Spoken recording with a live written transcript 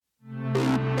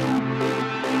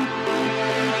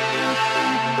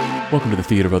Welcome to the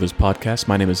Theater of Others podcast.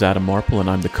 My name is Adam Marple, and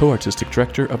I'm the co-artistic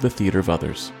director of the Theater of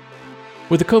Others.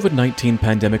 With the COVID-19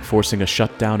 pandemic forcing a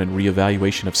shutdown and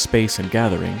reevaluation of space and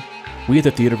gathering, we at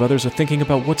the Theater of Others are thinking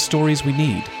about what stories we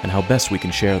need and how best we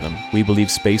can share them. We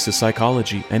believe space is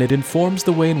psychology, and it informs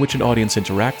the way in which an audience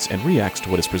interacts and reacts to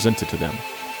what is presented to them.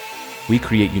 We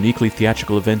create uniquely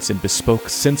theatrical events in bespoke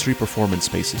sensory performance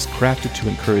spaces crafted to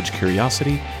encourage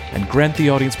curiosity and grant the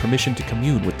audience permission to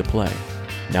commune with the play.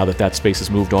 Now that space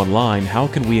has moved online, how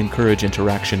can we encourage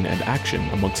interaction and action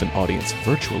amongst an audience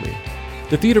virtually?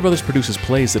 The Theater of Others produces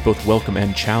plays that both welcome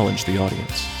and challenge the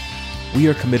audience. We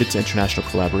are committed to international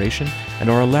collaboration and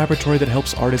are a laboratory that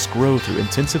helps artists grow through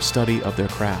intensive study of their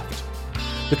craft.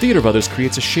 The Theater of Others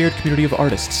creates a shared community of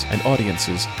artists and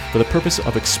audiences for the purpose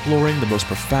of exploring the most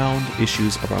profound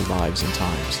issues of our lives and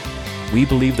times. We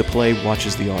believe the play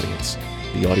watches the audience.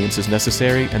 The audience is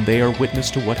necessary, and they are witness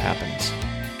to what happens.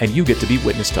 And you get to be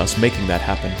witness to us making that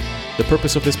happen. The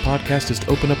purpose of this podcast is to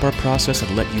open up our process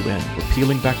and let you in. We're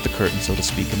peeling back the curtain, so to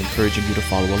speak, and encouraging you to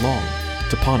follow along,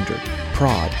 to ponder,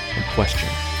 prod, and question,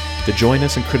 to join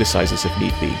us and criticize us if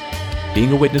need be.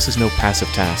 Being a witness is no passive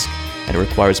task, and it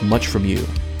requires much from you.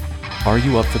 Are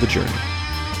you up for the journey?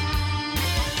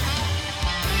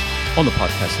 On the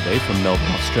podcast today from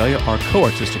Melbourne, Australia, our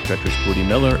co-artistic directors Woody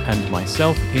Miller and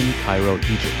myself in Cairo,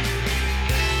 Egypt.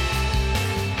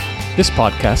 This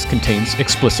podcast contains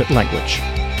explicit language.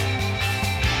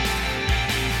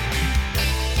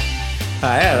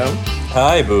 Hi, Adam.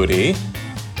 Hi, Booty.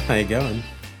 How you going?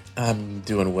 I'm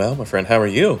doing well, my friend. How are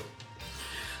you?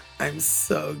 I'm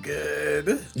so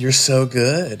good. You're so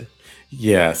good.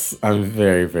 Yes, I'm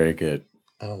very, very good.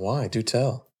 Oh, why? Do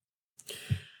tell.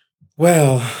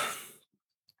 Well,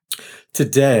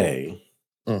 today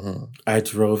I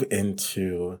drove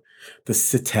into the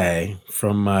cité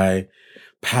from my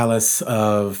palace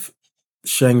of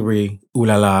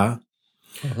Shangri-La,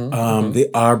 the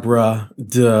Arbre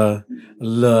de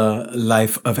la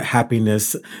Life of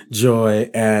Happiness,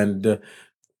 Joy, and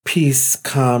Peace,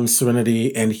 Calm,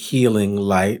 Serenity, and Healing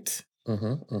Light.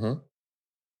 And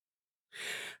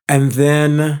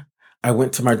then I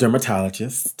went to my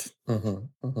dermatologist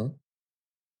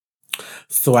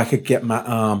so I could get my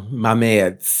my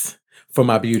meds for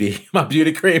my beauty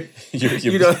cream.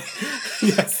 You know,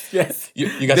 yes.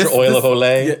 You got your oil of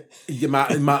Olay? Yeah,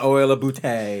 my oil of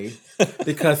Bouteille.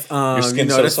 Because your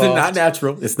skin's this so is not soft.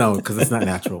 natural. Because it's not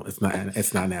natural. It's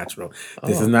not natural.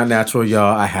 This is not natural,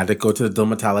 y'all. I had to go to the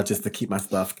dermatologist to keep my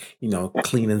stuff,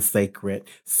 clean and sacred,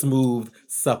 smooth,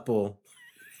 supple.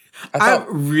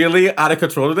 I'm really out of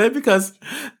control today because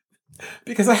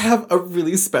I have a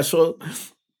really special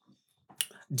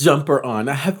jumper on.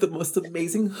 I have the most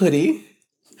amazing hoodie.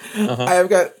 I have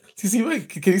got.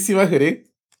 Can you see my hoodie?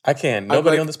 I can.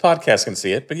 Nobody on this podcast can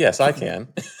see it, but yes, I can.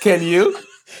 Can you?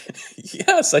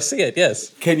 Yes, I see it. Yes.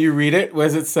 Can you read it? What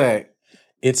does it say?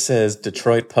 It says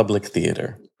Detroit Public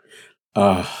Theater.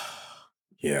 Yeah.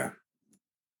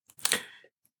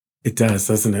 It does,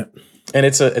 doesn't it? And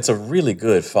it's a really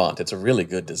good font. It's a really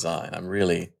good design. I'm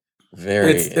really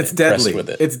very it's impressed deadly. with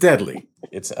it. It's deadly.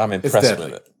 I'm impressed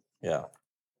with it. Yeah.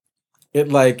 It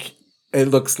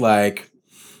looks like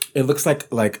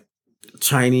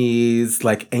Chinese,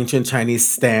 like ancient Chinese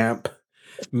stamp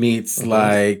meets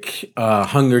like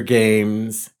Hunger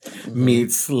Games,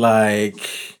 meets like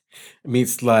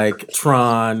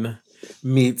Tron,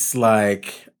 meets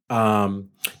like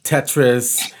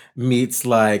Tetris, meets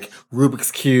like Rubik's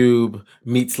Cube,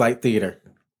 meets like theater.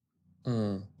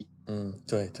 Yeah.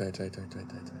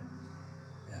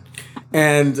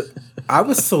 And I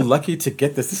was so lucky to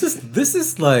get this. This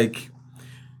is like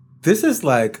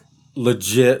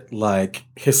legit, like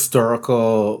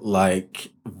historical, like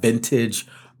vintage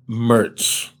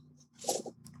merch.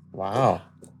 Wow.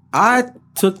 I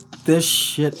took this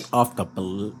shit off the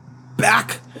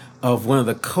back of one of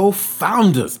the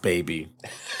co-founders, baby.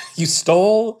 You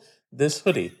stole this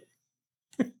hoodie.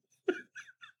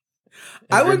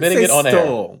 I wouldn't say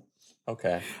stole.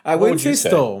 Okay. I What wouldn't would you say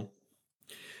stole.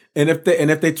 And if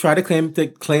they try to claim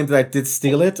that I did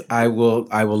steal it, I will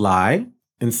lie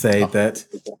and say that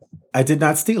I did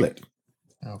not steal it.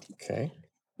 Okay.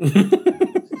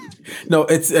 No,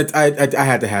 I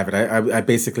had to have it. I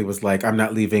basically was like, I'm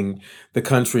not leaving the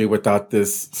country without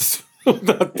this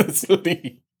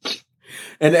hoodie.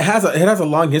 And it has a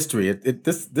long history.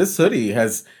 This hoodie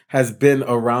has been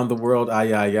around the world,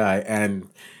 and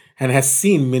has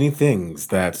seen many things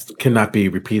that cannot be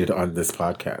repeated on this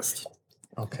podcast.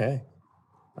 Okay.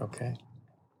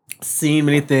 Seen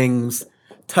many things,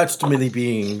 touched many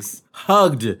beings,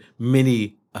 hugged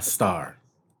many a star.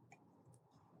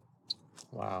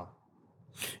 Wow.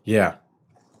 Yeah.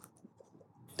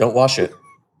 Don't wash it.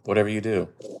 Whatever you do.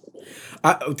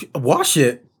 Wash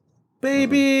it,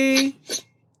 baby.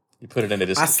 You put it in a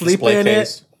I sleep display in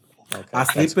case. it. Okay, I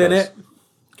sleep that's in gross. it.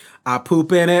 I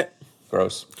poop in it.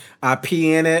 Gross. I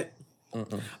pee in it.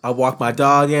 I walk my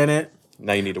dog in it.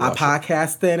 Now you need to I wash it.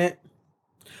 podcast in it.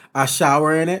 I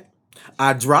shower in it.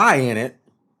 I dry in it.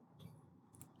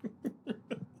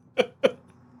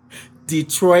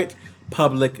 Detroit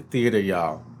Public Theater,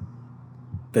 y'all.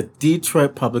 The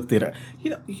Detroit Public Theater.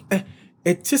 You know,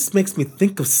 it just makes me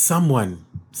think of someone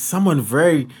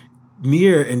very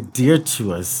near and dear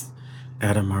to us,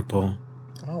 Adam Marple.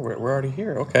 Oh, we're already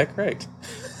here. Okay, great.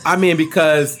 I mean,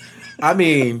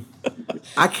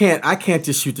 I can't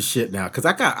just shoot the shit now because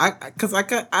I'm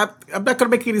not gonna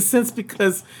make any sense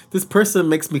because this person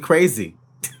makes me crazy.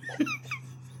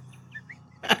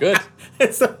 Good.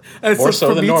 And so More so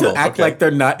for than me normal. to act Okay. like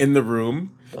they're not in the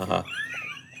room, Uh-huh.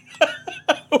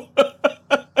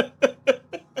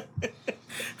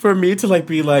 for me to like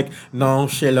be like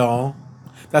nonchalant.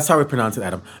 That's how we pronounce it,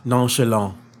 Adam.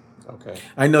 Nonchalant. Okay.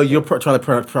 I know you'll try to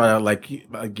pronounce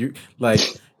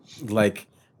like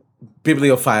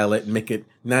bibliophile it and make it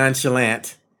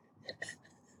nonchalant.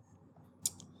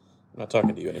 I'm not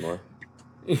talking to you anymore.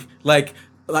 Like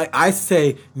I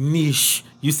say niche,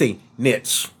 you say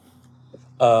niche.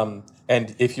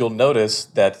 And if you'll notice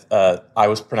that I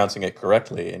was pronouncing it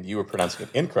correctly and you were pronouncing it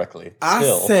incorrectly, I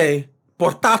still, say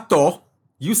potato,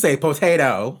 you say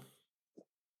potato.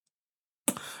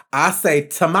 I say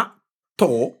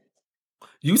tomato,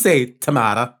 you say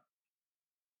tomato.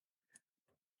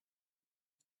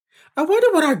 I wonder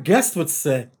what our guest would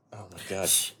say. oh my God.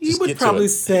 She Just would get to probably it.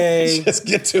 say, Just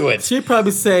get to it. she'd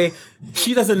probably say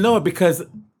she doesn't know it because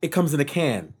it comes in a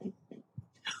can.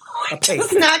 A Does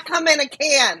paste. not come in a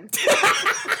can.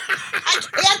 I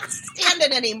can't stand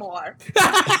it anymore.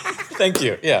 Thank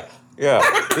you. Yeah. Yeah.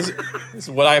 This is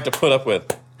what I have to put up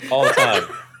with all the time.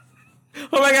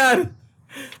 Oh my God.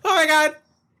 Oh my God.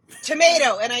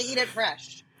 Tomato, and I eat it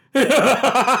fresh.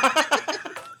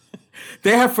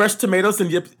 They have fresh tomatoes in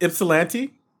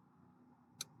Ypsilanti?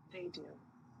 They do.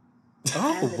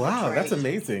 Oh And wow, Detroit. that's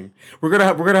amazing. We're gonna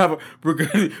have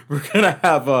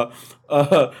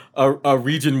a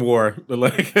region war,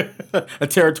 like a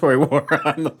territory war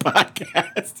on the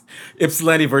podcast.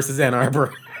 Ypsilanti versus Ann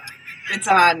Arbor. It's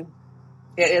on.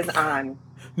 It is on.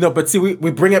 No, but see,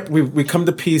 we come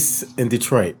to peace in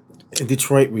Detroit. In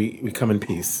Detroit, we come in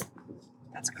peace.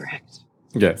 That's correct.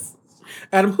 Yes.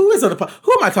 Adam, who is on the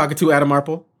who am I talking to? Adam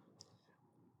Marple.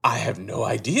 I have no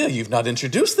idea. You've not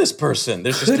introduced this person.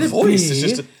 There's Could just a it voice.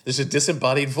 be? There's a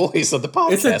disembodied voice of the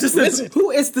podcast.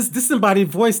 Who is this disembodied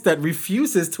voice that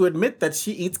refuses to admit that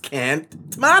she eats canned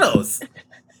tomatoes?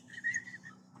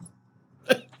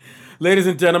 Ladies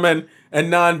and gentlemen, and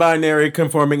non-binary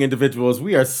conforming individuals,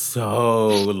 we are so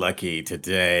lucky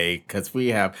today because we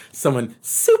have someone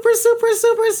super, super,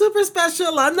 super, super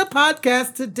special on the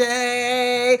podcast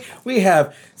today. We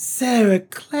have Sarah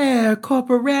Claire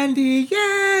Corporandi.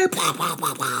 Yay!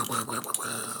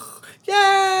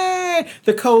 Yay!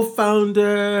 The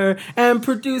co-founder and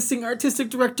producing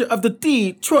artistic director of the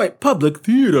Detroit Public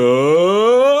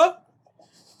Theater.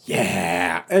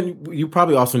 Yeah. And you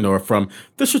probably also know her from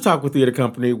the Chautauqua Theater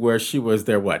Company, where she was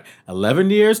there, 11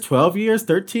 years, 12 years,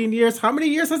 13 years? How many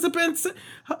years has it been?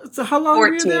 So how long were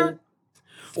you 14. there?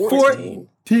 14.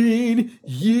 14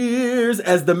 years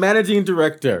as the managing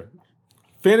director.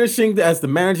 Finishing as the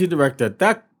managing director.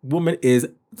 That woman is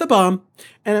the bomb.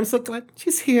 And I'm so glad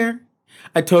she's here.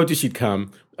 I told you she'd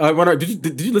come.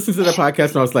 Did you listen to the podcast?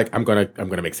 And I was like, I'm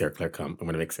gonna make Sarah Claire come. I'm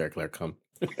gonna make Sarah Claire come.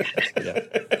 Yeah.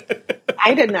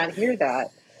 I did not hear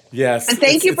that. Yes. And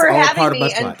thank you for all a having part of my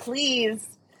me. And plot. please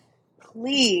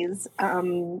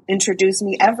introduce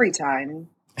me every time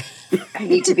I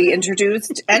need to be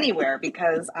introduced anywhere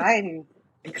because I'm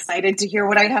excited to hear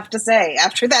what I have to say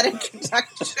after that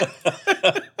introduction.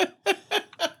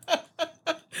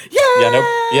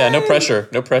 No pressure.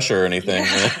 No pressure or anything.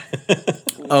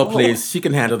 Oh, please. She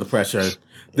can handle the pressure.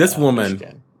 This She woman,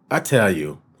 can. I tell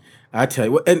you.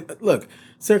 And look,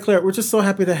 Sarah Claire, we're just so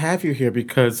happy to have you here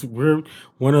because we're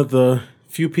one of the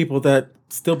few people that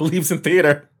still believes in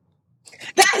theater.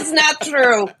 That is not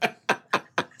true.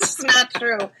 It's not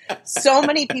true. So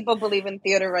many people believe in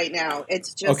theater right now.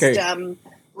 It's just Okay.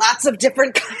 Lots of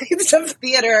different kinds of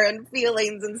theater and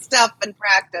feelings and stuff and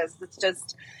practice. It's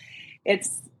just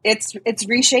it's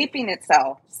reshaping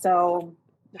itself. So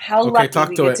how Okay, lucky talk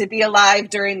we to get it. to be alive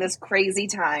during this crazy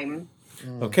time.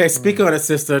 Okay, speak on it,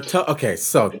 sister.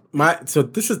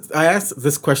 I asked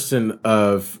this question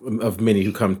of many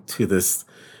who come to this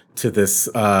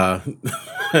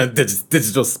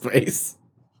digital space.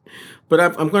 but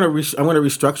I'm going to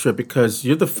restructure it because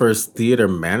you're the first theater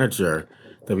manager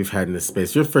that we've had in this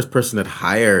space. You're the first person that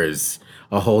hires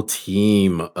a whole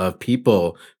team of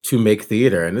people to make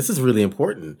theater, and this is really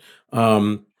important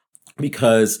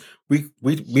because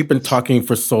we've been talking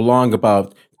for so long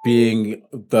about being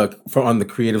on the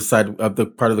creative side of the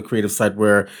part of the creative side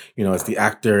where, as the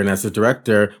actor and as the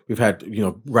director, we've had,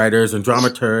 writers and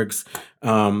dramaturgs,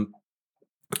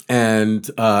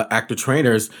 and actor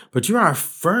trainers, but you're our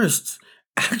first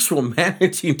actual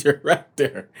managing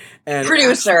director and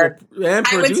producer. And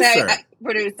producer. I would say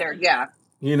producer, yeah.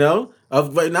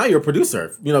 Right now you're a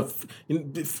producer.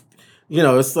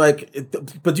 It's like,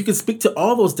 but you can speak to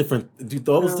all those different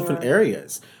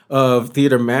areas of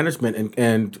theater management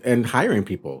and hiring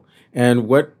people. And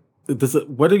what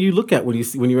do you look at when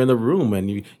you're in the room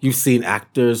and you've seen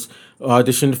actors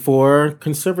audition for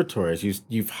conservatories?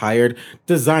 You've hired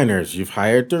designers, you've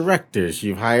hired directors,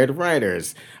 you've hired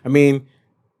writers. I mean,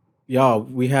 y'all,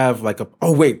 we have like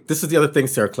oh wait, this is the other thing,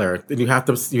 Sarah Claire, and you have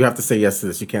to say yes to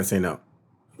this. You can't say no.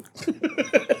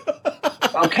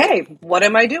 Okay, what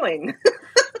am I doing?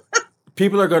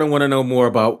 People are going to want to know more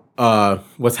about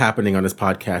what's happening on this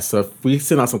podcast. So if we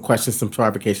send out some questions, some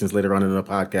clarifications later on in the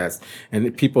podcast,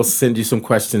 and people send you some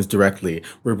questions directly,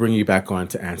 we'll bring you back on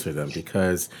to answer them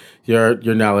because your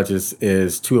knowledge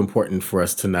is too important for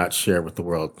us to not share with the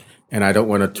world. And I don't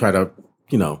want to try to,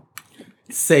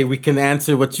 say we can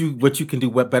answer what you can do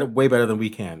way better than we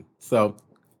can. So,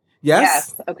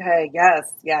 yes? Yes. Okay.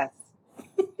 Yes. Yes.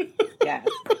 Yes.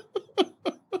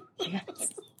 Yes.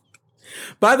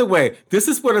 By the way, this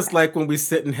is what it's like when we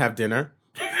sit and have dinner.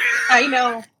 I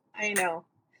know.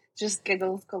 Just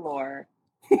giggles galore.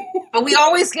 But we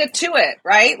always get to it,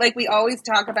 right? Like we always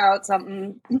talk about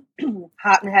something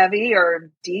hot and heavy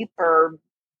or deep and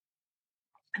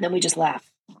then we just laugh.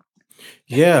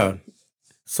 Yeah.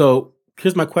 So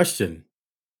here's my question.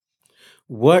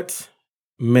 What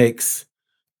makes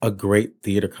a great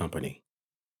theater company?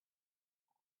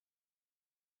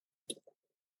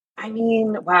 I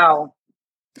mean, wow.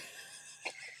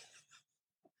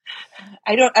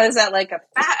 Is that like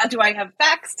do I have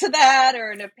facts to that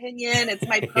or an opinion? It's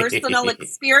my personal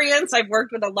experience. I've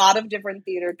worked with a lot of different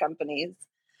theater companies.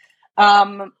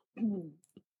 And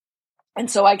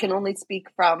so I can only speak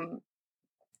from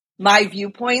my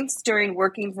viewpoints during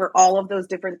working for all of those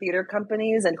different theater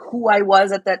companies and who I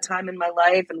was at that time in my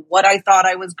life and what I thought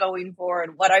I was going for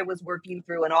and what I was working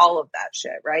through and all of that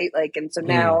shit. Right. Like, and so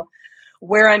now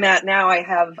where I'm at now, I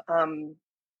have,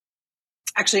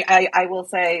 actually, I will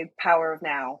say Power of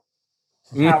Now.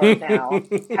 Power of Now.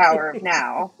 Power of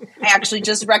Now. I actually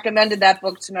just recommended that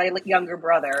book to my younger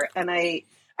brother. And I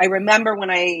remember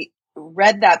when I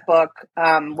read that book,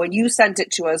 when you sent it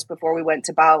to us before we went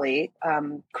to Bali,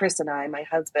 Chris and I, my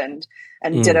husband,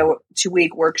 and did a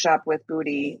 2-week workshop with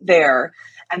Booty there.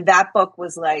 And that book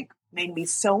was like, made me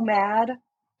so mad.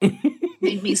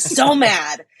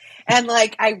 And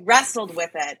like, I wrestled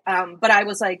with it. But I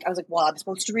was like, well, I'm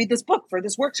supposed to read this book for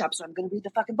this workshop. So I'm going to read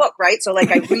the fucking book. Right. So like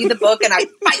I read the book and I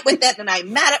fight with it and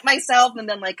I'm mad at myself. And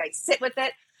then like, I sit with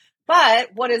it.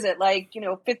 But what is it like,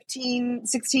 15,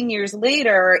 16 years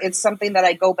later, it's something that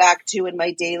I go back to in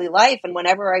my daily life. And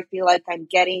whenever I feel like I'm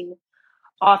getting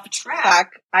off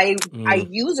track, I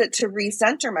use it to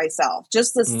recenter myself,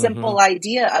 just the simple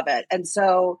idea of it. And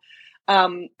so,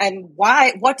 and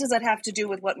what does that have to do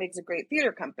with what makes a great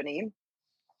theater company?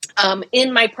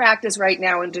 In my practice right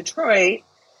now in Detroit,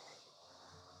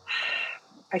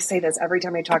 I say this every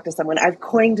time I talk to someone. I've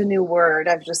coined a new word.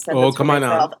 I've just said, "Oh, come on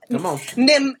now, come on."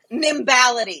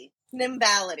 Nimbality.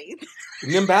 Nimbality.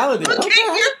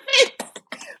 Okay.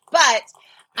 But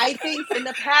I think in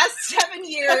the past 7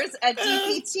 years at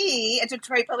DPT, at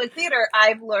Detroit Public Theater,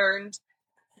 I've learned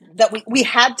that we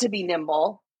had to be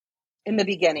nimble in the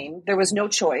beginning. There was no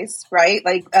choice, right?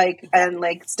 Like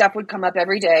stuff would come up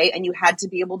every day and you had to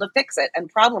be able to fix it and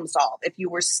problem solve. If you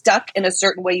were stuck in a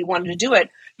certain way you wanted to do it,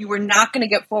 you were not going to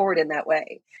get forward in that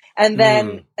way. And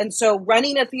then, and so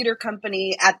running a theater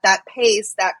company at that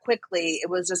pace, that quickly,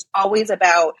 it was just always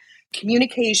about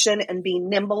communication and being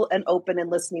nimble and open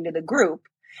and listening to the group.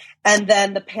 And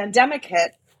then the pandemic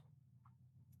hit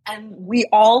and we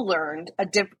all learned a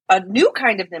new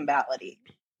kind of nimbality.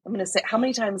 I'm going to say, how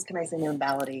many times can I say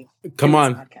nimbality? Come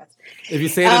on. Podcast? If you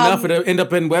say it enough, it'll end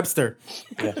up in Webster.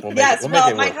 Yeah,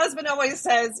 my husband always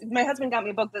says, my husband got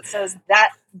me a book that says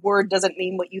that word doesn't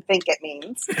mean what you think it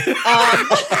means.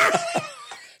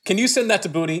 Can you send that to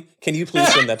Booty? Can you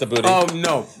please send that to Booty? Oh,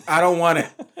 no, I don't want it.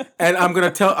 And I'm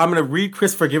going to read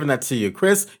Chris for giving that to you.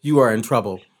 Chris, you are in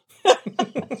trouble.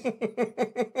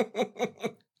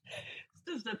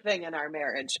 was a thing in our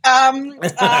marriage. And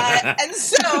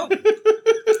so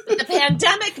the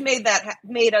pandemic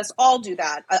made us all do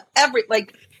that.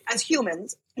 As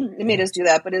humans, it made us do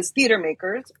that. But as theater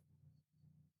makers,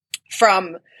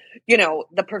 from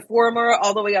the performer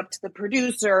all the way up to the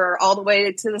producer, all the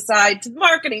way to the side to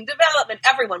marketing, development,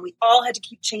 everyone, we all had to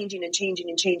keep changing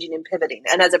and pivoting.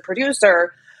 And as a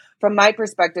producer, from my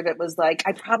perspective, it was like,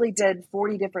 I probably did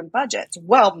 40 different budgets.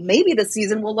 Well, maybe the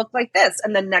season will look like this.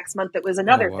 And then next month it was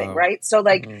another thing, right? So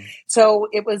so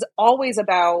it was always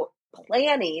about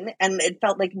planning, and it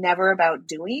felt like never about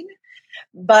doing.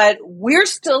 But we're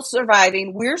still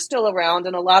surviving. We're still around,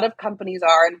 and a lot of companies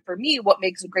are. And for me, what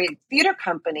makes a great theater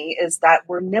company is that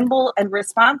we're nimble and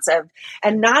responsive,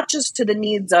 and not just to the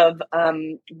needs of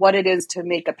what it is to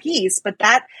make a piece, but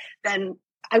that then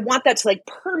I want that to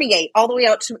permeate all the way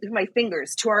out to my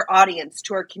fingers, to our audience,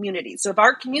 to our community. So if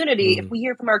our community, if we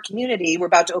hear from our community, we're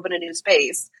about to open a new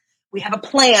space, we have a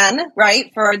plan, right,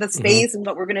 for the space and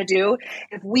what we're going to do.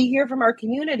 If we hear from our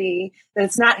community that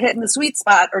it's not hitting the sweet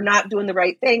spot or not doing the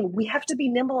right thing, we have to be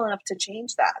nimble enough to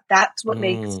change that. That's what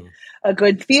makes a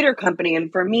good theater company.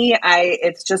 And for me,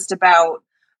 it's just about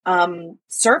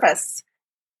service.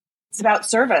 It's about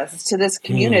service to this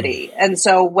community. And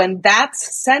so when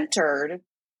that's centered,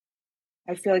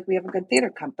 I feel like we have a good theater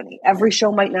company. Every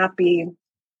show might not be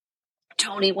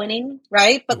Tony winning,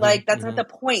 right? But that's not the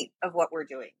point of what we're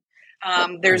doing.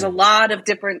 There's a lot of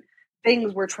different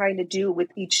things we're trying to do with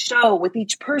each show, with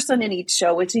each person in each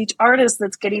show, with each artist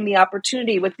that's getting the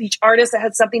opportunity, with each artist that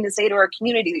has something to say to our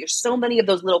community. There's so many of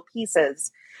those little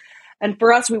pieces. And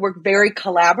for us, we work very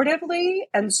collaboratively.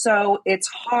 And so it's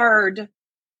hard.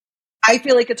 I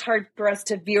feel like it's hard for us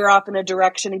to veer off in a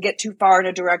direction and get too far in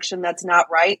a direction that's not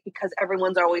right, because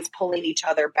everyone's always pulling each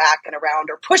other back and around,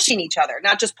 or pushing each other,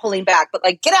 not just pulling back, but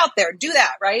get out there, do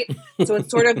that, right? So it's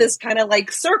sort of this kind of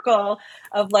circle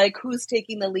of who's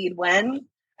taking the lead when.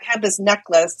 I have this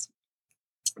necklace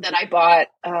that I bought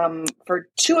for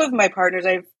two of my partners.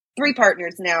 I have 3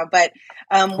 partners now, but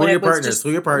Who are your partners?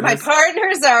 My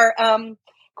partners are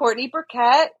Courtney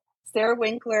Burkett, Sarah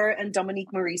Winkler, and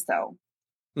Dominique Morisseau.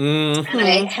 And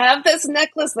I have this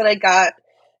necklace that I got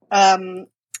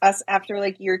us after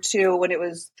year 2, when it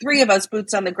was 3 of us,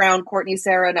 boots on the ground, Courtney,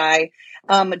 Sarah, and I.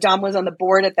 Dom was on the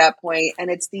board at that point,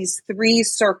 and it's these 3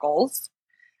 circles,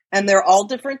 and they're all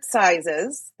different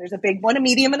sizes. There's a big one, a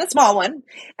medium, and a small one,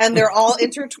 and they're all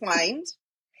intertwined.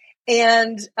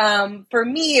 And for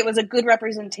me, it was a good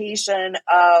representation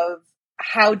of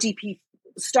how DP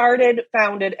started,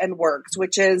 founded, and works,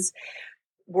 which is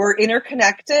we're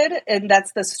interconnected, and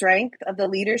that's the strength of the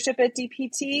leadership at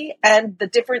DPT. And the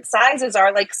different sizes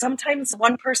are sometimes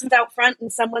one person's out front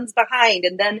and someone's behind,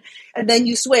 and then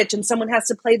you switch and someone has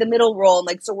to play the middle role.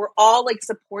 And so we're all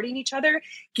supporting each other,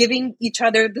 giving each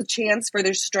other the chance for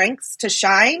their strengths to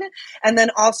shine, and then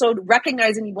also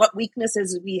recognizing what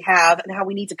weaknesses we have and how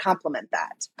we need to complement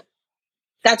that.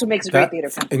 That's what makes a great theater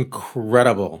company.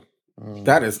 Incredible.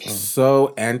 That is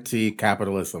so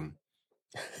anti-capitalism.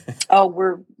 Oh,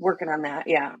 we're working on that.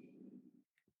 Yeah.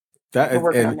 We're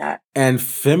working on that. And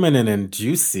feminine and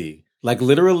juicy,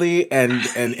 literally and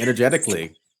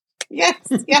energetically. Yes.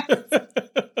 Yes. Well,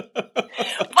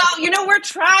 we're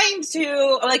trying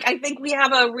to, I think we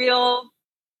have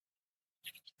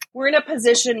we're in a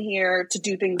position here to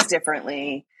do things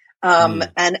differently. And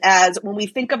when we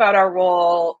think about our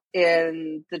role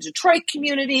in the Detroit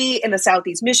community, in the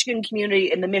Southeast Michigan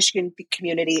community, in the Michigan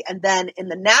community, and then in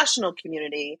the national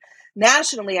community,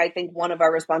 nationally, I think one of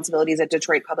our responsibilities at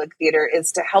Detroit Public Theater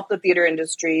is to help the theater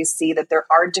industry see that there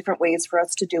are different ways for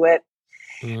us to do it,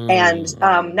 and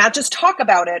not just talk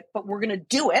about it, but we're going to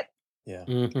do it. Yeah.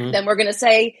 Then we're going to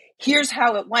say, here's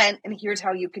how it went, and here's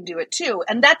how you can do it too.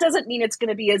 And that doesn't mean it's going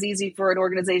to be as easy for an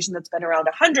organization that's been around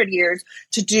 100 years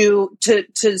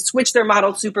to switch their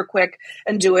model super quick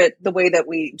and do it the way that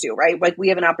we do, right? We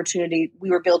have an opportunity.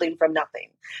 We were building from nothing.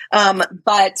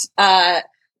 But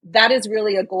that is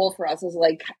really a goal for us, is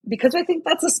because I think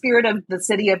that's the spirit of the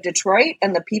city of Detroit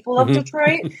and the people of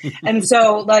Detroit. And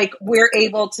so we're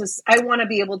able to, I want to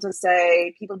be able to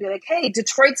say, people be like, hey,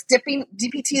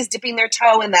 DPT is dipping their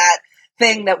toe in that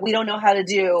thing that we don't know how to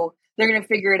do. They're going to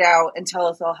figure it out and tell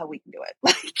us all how we can do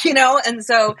it. And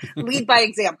so lead by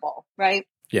example, right?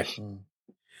 Yeah.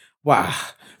 Wow.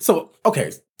 So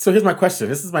here's my question.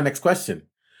 This is my next question.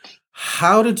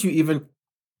 How did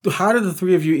the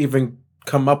 3 of you even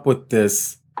come up with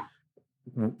this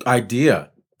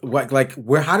idea?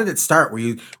 How did it start?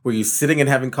 Were you sitting and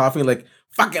having coffee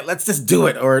fuck it, let's just do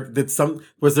it? Or is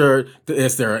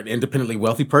there an independently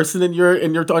wealthy person on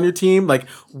your team?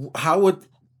 How would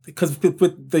because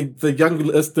with the young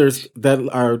listeners that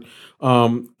are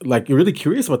like really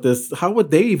curious about this, how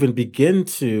would they even begin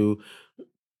to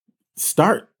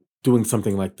start doing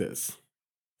something like this?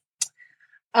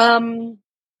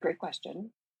 Great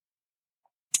question.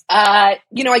 I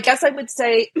guess I would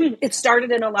say it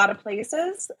started in a lot of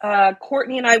places.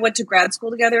 Courtney and I went to grad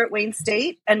school together at Wayne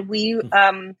State, and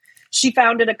she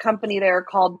founded a company there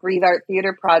called Breathe Art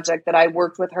Theater Project that I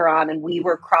worked with her on, and we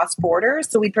were cross border.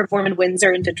 So we performed in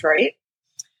Windsor and Detroit,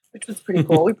 which was pretty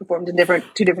cool. We performed in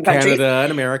two different countries. Canada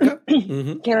and America.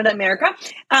 Canada, America.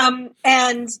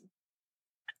 And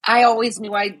I always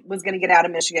knew I was going to get out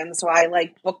of Michigan. So I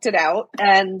booked it out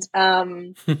and,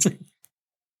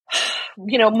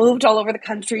 moved all over the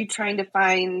country trying to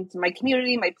find my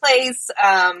community, my place,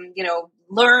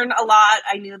 learn a lot.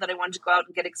 I knew that I wanted to go out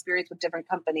and get experience with different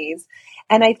companies.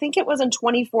 And I think it was in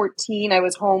 2014, I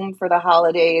was home for the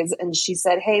holidays and she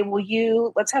said, hey,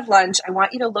 let's have lunch. I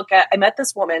want you to I met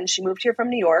this woman. She moved here from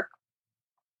New York.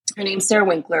 Her name's Sarah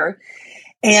Winkler.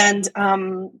 And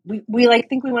we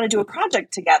think we want to do a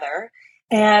project together.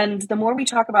 And the more we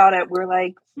talk about it, we're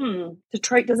like,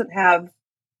 Detroit doesn't have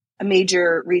a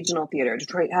major regional theater.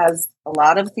 Detroit has a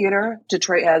lot of theater.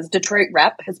 Detroit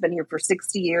Rep has been here for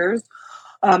 60 years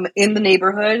in the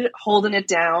neighborhood, holding it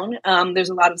down. There's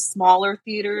a lot of smaller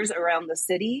theaters around the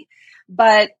city,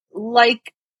 but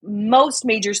like most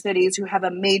major cities who have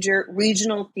a major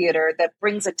regional theater that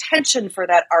brings attention for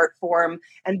that art form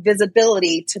and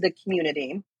visibility to the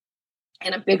community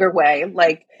in a bigger way,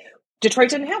 Detroit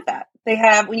didn't have that. They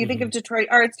have, when you think of Detroit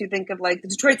arts, you think of the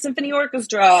Detroit Symphony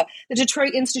Orchestra, the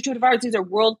Detroit Institute of Arts. These are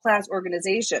world-class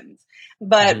organizations,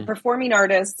 but performing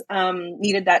artists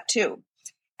needed that too.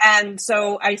 And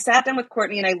so I sat down with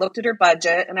Courtney and I looked at her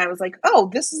budget and I was like, oh,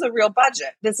 this is a real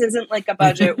budget. This isn't like a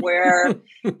budget where, a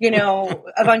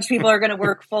bunch of people are going to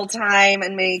work full time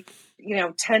and make,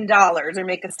 $10 or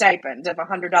make a stipend of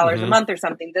 $100 a month or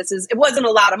something. It wasn't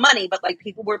a lot of money, but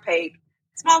people were paid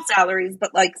small salaries,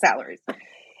 but salaries.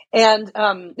 And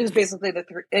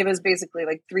it was basically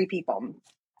three people.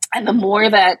 And the more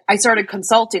that I started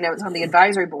consulting, I was on the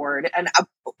advisory board and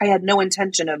I had no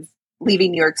intention of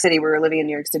leaving New York City. We were living in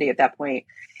New York City at that point.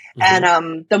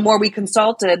 And the more we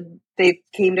consulted, they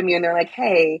came to me and they're like,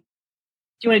 hey,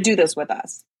 do you want to do this with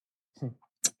us?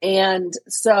 And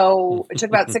so it took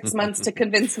about 6 months to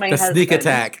convince my husband. Sneak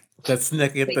attack. The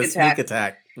sneak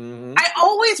attack. I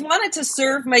always wanted to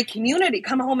serve my community,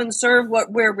 come home and serve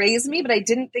where raised me, but I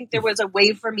didn't think there was a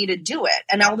way for me to do it.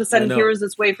 And all of a sudden, here was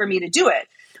this way for me to do it.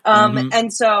 And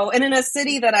in a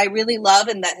city that I really love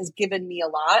and that has given me a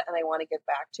lot and I want to get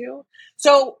back to.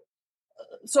 So,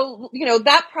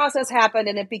 that process happened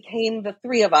and it became the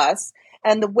three of us.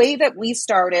 And the way that we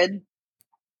started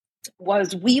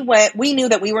was we knew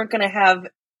that we weren't going to have,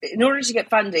 in order to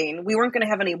get funding, we weren't going to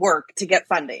have any work to get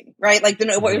funding, right?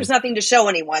 There was nothing to show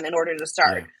anyone in order to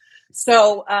start. Yeah.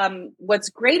 So what's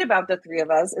great about the three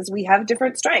of us is we have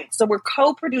different strengths. So we're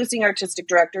co-producing artistic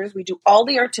directors. We do all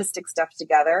the artistic stuff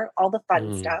together, all the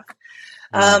fun stuff.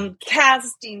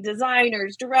 Casting,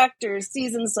 designers, directors,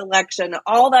 season selection,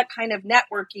 all that kind of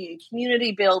networking,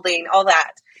 community building, all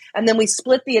that. And then we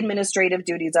split the administrative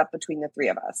duties up between the three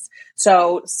of us.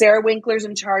 So Sarah Winkler's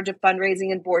in charge of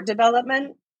fundraising and board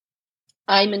development.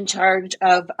 I'm in charge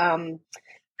of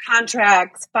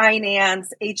contracts,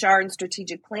 finance, HR, and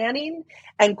strategic planning.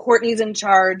 And Courtney's in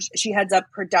charge. She heads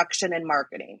up production and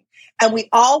marketing. And we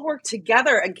all work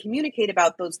together and communicate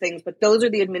about those things. But those are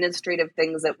the administrative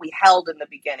things that we held in the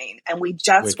beginning. And we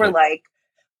just were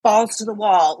balls to the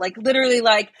wall, literally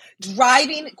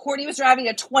driving. Courtney was driving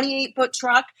a 28-foot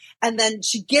truck and then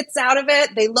she gets out of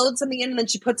it. They load something in and then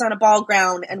she puts on a ball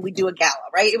ground and we do a gala,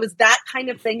 right? It was that kind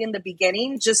of thing in the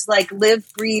beginning, just live,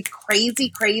 breathe,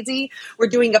 crazy. We're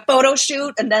doing a photo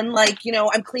shoot and then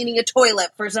I'm cleaning a toilet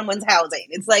for someone's housing.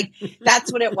 It's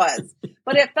that's what it was,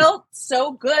 but it felt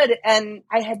so good. And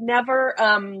I had never,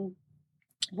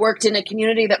 worked in a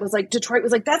community that was Detroit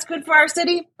was that's good for our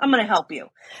city. I'm going to help you.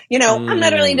 I'm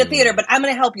not really into theater, but I'm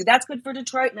going to help you. That's good for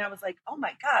Detroit. And I was oh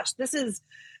my gosh,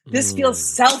 this feels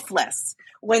selfless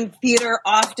when theater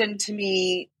often to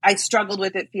me, I struggled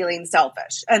with it feeling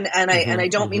selfish. And I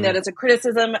don't mean that as a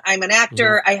criticism. I'm an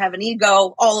actor. I have an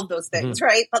ego, all of those things.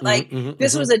 Right. But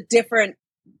this was a different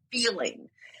feeling.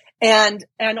 And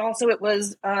also it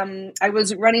was, I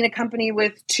was running a company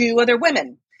with two other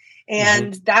women.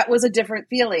 And that was a different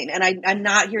feeling. And I'm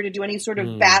not here to do any sort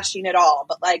of bashing at all,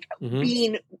 but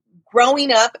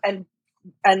growing up and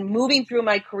moving through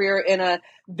my career in a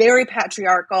very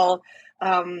patriarchal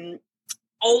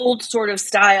old sort of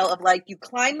style of like, you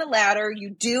climb the ladder, you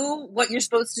do what you're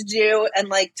supposed to do, and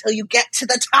like till you get to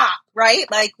the top, right?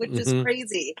 Like, which is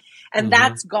crazy. And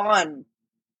that's gone.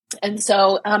 And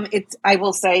so I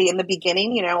will say in the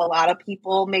beginning, you know, a lot of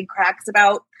people made cracks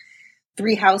about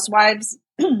Three Housewives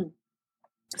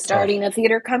starting a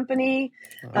theater company.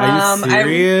 Are you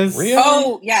serious? Really?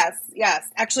 Oh, yes.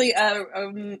 Actually,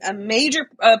 a major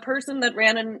person that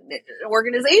ran an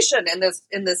organization in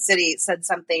this city said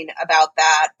something about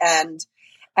that, and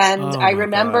I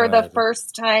remember the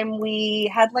first time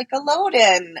we had like a load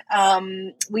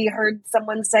in, we heard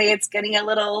someone say it's getting a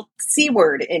little C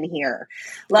word in here.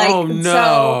 Like, oh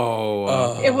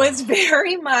no! So it was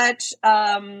very much,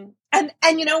 and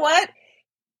you know what?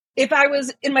 If I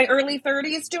was in my early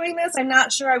 30s doing this, I'm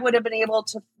not sure I would have been able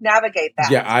to navigate that.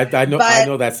 Yeah, I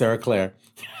know that, Sarah Claire.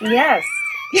 Yes.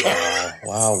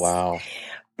 Wow.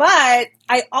 But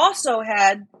I also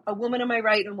had a woman on my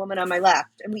right and a woman on my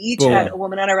left. And we each had a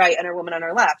woman on our right and a woman on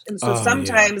our left. And so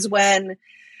sometimes when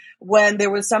there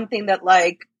was something that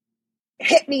like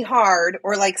hit me hard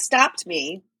or like stopped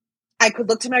me, I could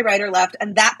look to my right or left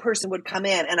and that person would come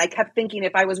in. And I kept thinking,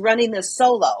 if I was running this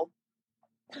solo,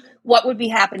 what would be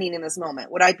happening in this moment?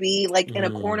 Would I be like in a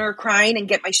corner crying and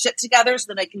get my shit together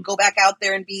so that I can go back out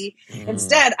there and be,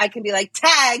 instead I can be like,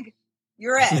 tag,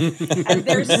 you're it. And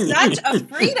there's such a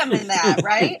freedom in that,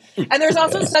 right? And there's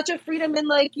also such a freedom in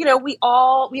like, you know, we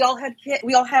all have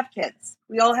kids.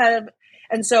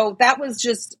 And so that was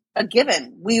just a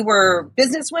given. We were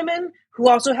business women who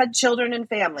also had children and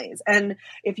families. And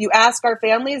if you ask our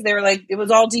families, they were like, it was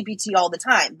all DPT all the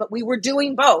time, but we were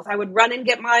doing both. I would run and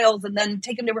get Miles and then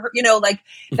take him to her, you know, like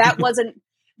that wasn't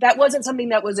something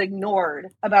that was ignored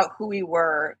about who we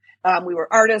were. We were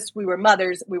artists, we were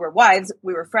mothers, we were wives,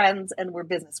 we were friends, and we're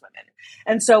businesswomen.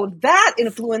 And so that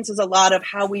influences a lot of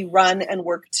how we run and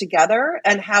work together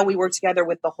and how we work together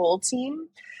with the whole team.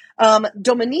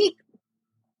 Dominique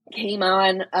came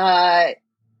on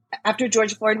after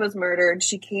George Floyd was murdered.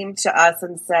 She came to us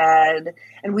and said,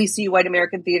 and We See White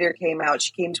American Theater came out.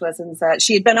 She came to us and said,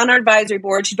 she had been on our advisory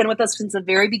board. She'd been with us since the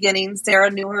very beginning.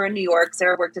 Sarah knew her in New York.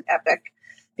 Sarah worked at Epic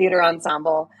Theater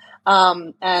Ensemble.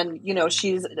 And you know,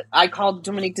 I called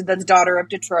Dominique the daughter of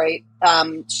Detroit.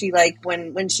 She like,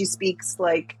 when she speaks,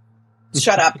 like,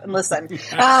 shut up and listen,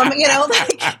 you know,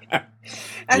 like,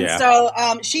 and so,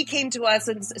 she came to us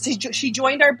and she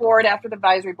joined our board after the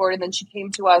advisory board. And then she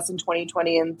came to us in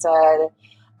 2020 and said,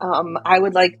 I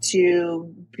would like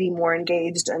to be more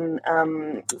engaged and,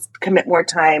 commit more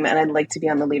time. And I'd like to be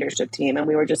on the leadership team. And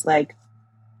we were just like,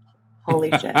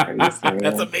 holy shit, are you serious?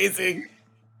 That's amazing.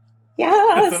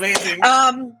 Yes. That's amazing.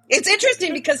 It's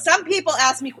interesting because some people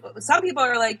ask me, some people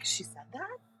are like, she said that?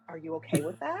 Are you okay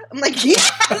with that? I'm like,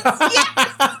 yes. Oh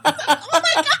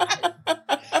my God.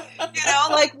 You know,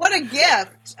 like what a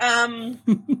gift.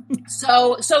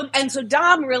 So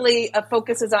Dom really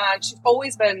focuses on, she's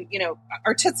always been, you know,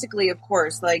 artistically, of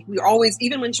course, like we always,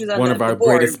 even when she was on one of our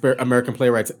board, greatest American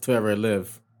playwrights to ever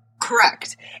live.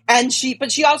 Correct. And she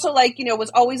also like, you know, was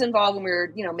always involved when we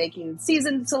were, you know, making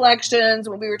season selections.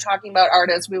 When we were talking about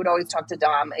artists, we would always talk to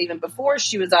Dom even before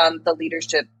she was on the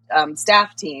leadership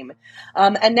staff team.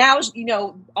 And now, you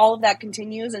know, all of that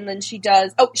continues. And then she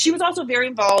was also very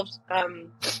involved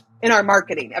in our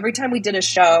marketing. Every time we did a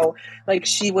show, like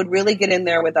she would really get in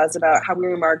there with us about how we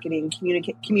were marketing,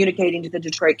 communicating to the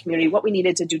Detroit community, what we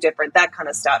needed to do different, that kind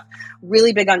of stuff.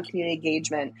 Really big on community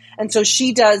engagement. And so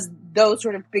she does those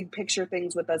sort of big picture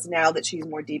things with us now that she's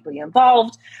more deeply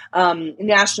involved,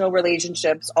 national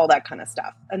relationships, all that kind of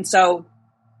stuff. And so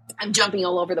I'm jumping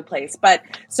all over the place, but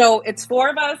so it's 4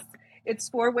 of us. It's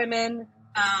 4 women.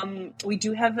 We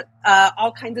do have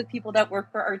all kinds of people that work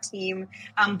for our team,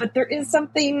 but there is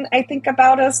something I think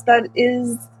about us that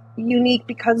is unique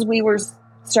because we were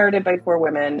started by 4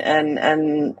 women,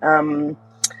 and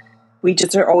we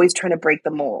just are always trying to break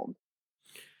the mold.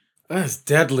 That's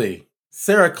deadly,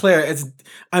 Sarah Claire.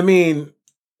 I mean,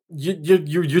 you're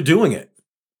doing it.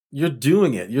 You're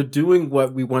doing it. You're doing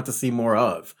what we want to see more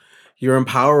of. You're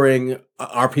empowering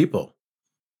our people.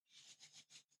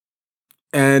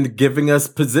 And giving us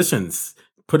positions,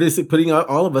 putting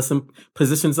all of us in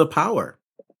positions of power,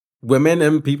 women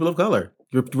and people of color.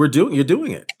 You're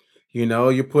doing it. You know,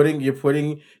 you're putting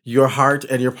your heart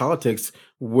and your politics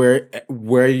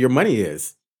where your money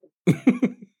is.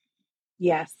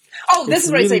 Yes. Oh, this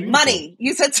is what really I say. Money.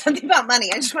 You said something about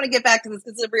money. I just want to get back to this.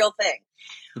 This is a real thing.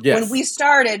 Yes. When we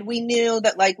started, we knew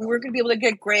that like we weren't going to be able to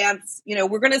get grants. You know,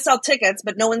 we're going to sell tickets,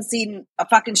 but no one's seen a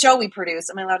fucking show we produce.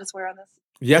 Am I allowed to swear on this?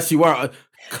 Yes, you are.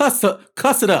 Cuss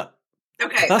it up.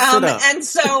 Okay. And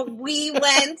so we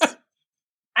went,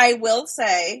 I will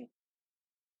say,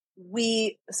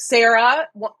 Sarah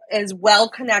is well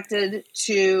connected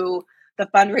to the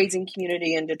fundraising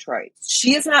community in Detroit.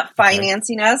 She is not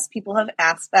financing us. People have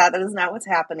asked that. That is not what's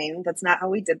happening. That's not how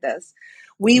we did this.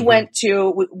 We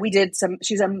did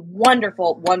she's a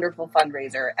wonderful, wonderful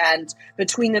fundraiser. And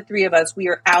between the three of us, we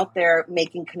are out there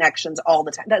making connections all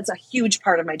the time. That's a huge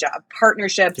part of my job.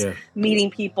 Partnerships, meeting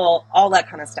people, all that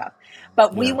kind of stuff.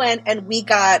 But we went and we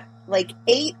got like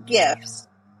 8 gifts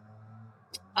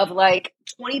of like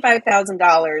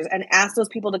 $25,000 and asked those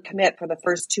people to commit for the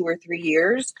first 2 or 3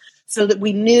 years so that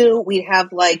we knew we'd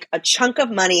have like a chunk of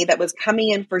money that was coming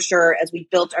in for sure as we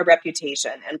built our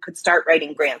reputation and could start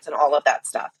writing grants and all of that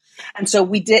stuff. And so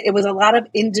it was a lot of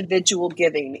individual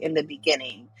giving in the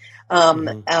beginning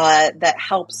that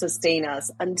helped sustain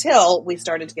us until we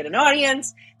started to get an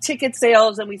audience, ticket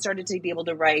sales, and we started to be able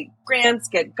to write grants,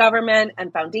 get government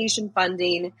and foundation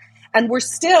funding. And we're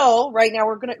still, right now,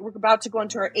 we're about to go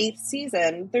into our 8th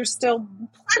season. There's still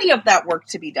plenty of that work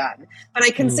to be done. But I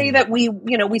can say that we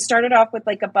started off with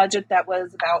like a budget that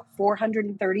was about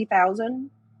 $430,000.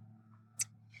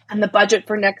 And the budget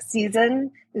for next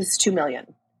season is $2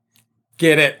 million.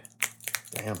 Get it.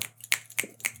 Damn.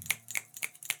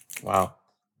 Wow.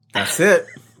 That's it.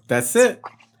 That's it.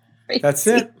 That's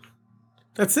it.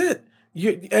 That's it.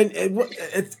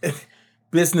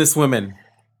 Businesswomen.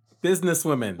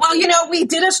 Well, we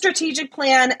did a strategic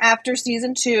plan after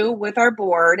season 2 with our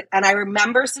board. And I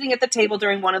remember sitting at the table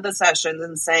during one of the sessions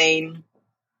and saying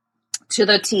to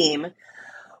the team,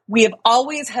 we have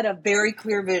always had a very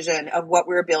clear vision of what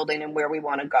we're building and where we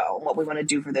want to go and what we want to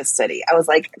do for this city. I was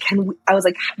like,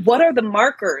 what are the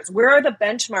markers? Where are the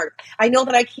benchmarks? I know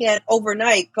that I can't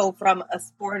overnight go from a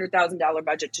 $400,000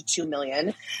 budget to $2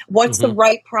 million. What's the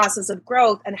right process of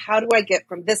growth? And how do I get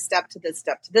from this step to this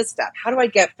step to this step? How do I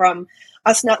get from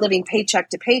us not living paycheck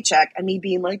to paycheck and me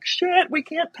being like, shit, we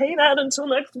can't pay that until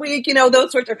next week,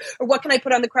 those sorts of, or what can I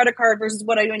put on the credit card versus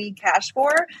what I need cash for,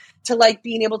 to like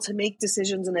being able to make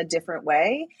decisions in a different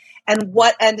way. And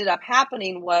what ended up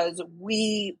happening was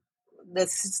the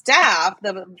staff,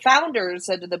 the founders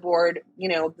said to the board,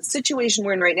 the situation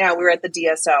we're in right now, we're at the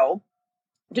DSO,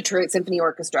 Detroit Symphony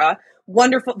Orchestra.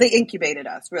 Wonderful. They incubated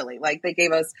us, really. Like they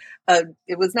gave us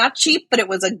it was not cheap, but it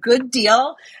was a good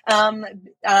deal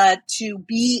to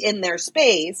be in their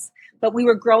space. But we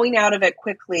were growing out of it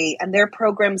quickly. And their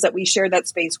programs that we shared that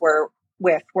space were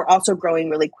also growing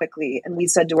really quickly. And we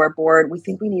said to our board, we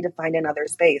think we need to find another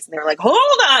space. And they were like, hold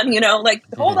on,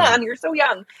 hold on, you're so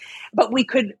young. But we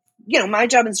could, my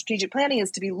job in strategic planning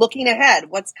is to be looking ahead,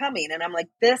 what's coming. And I'm like,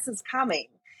 this is coming.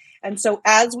 And so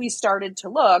as we started to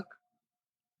look,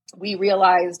 we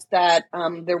realized that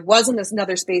there wasn't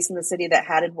another space in the city that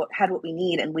had what we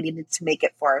need, and we needed to make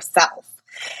it for ourselves.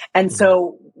 And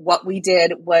so what we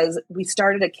did was we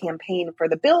started a campaign for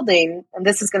the building, and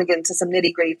this is going to get into some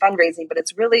nitty-gritty fundraising, but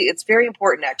it's very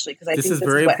important actually, because I think this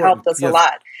is what helped us a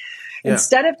lot. Yeah.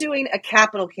 Instead of doing a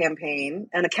capital campaign,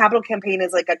 and a capital campaign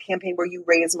is like a campaign where you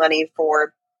raise money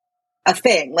for a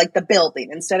thing like the building,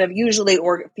 instead of usually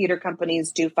or theater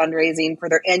companies do fundraising for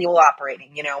their annual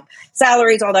operating,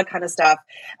 salaries, all that kind of stuff.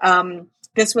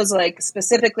 This was like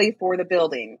specifically for the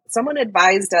building. Someone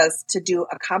advised us to do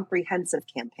a comprehensive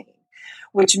campaign,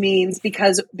 which means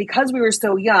because we were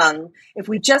so young, if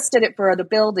we just did it for the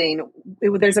building,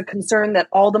 there's a concern that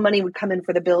all the money would come in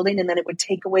for the building and then it would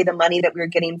take away the money that we were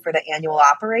getting for the annual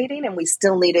operating, and we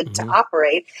still needed to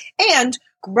operate and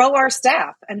grow our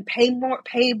staff and pay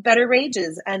better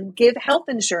wages and give health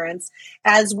insurance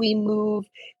as we move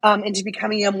into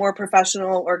becoming a more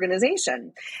professional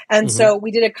organization. And so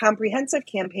we did a comprehensive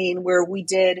campaign where we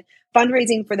did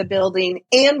fundraising for the building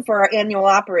and for our annual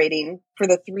operating for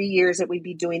the 3 years that we'd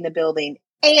be doing the building,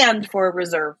 and for a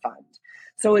reserve fund.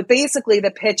 So basically the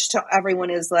pitch to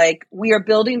everyone is like, we are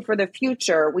building for the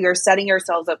future. We are setting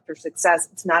ourselves up for success.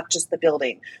 It's not just the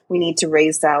building. We need to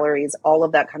raise salaries, all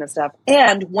of that kind of stuff.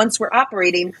 And once we're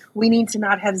operating, we need to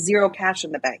not have zero cash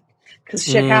in the bank, because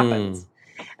shit happens.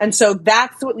 And so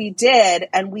that's what we did.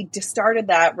 And we just started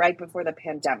that right before the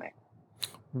pandemic.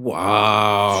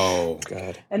 Wow.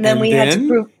 God. And then had to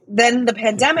prove, then the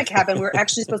pandemic happened. We were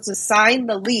actually supposed to sign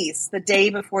the lease the day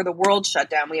before the world shut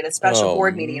down. We had a special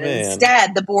board meeting. And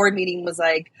instead, the board meeting was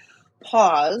like,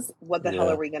 pause, what the hell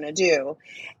are we going to do?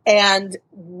 And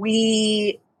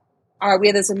we had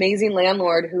this amazing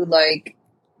landlord who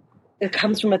it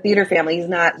comes from a theater family. He's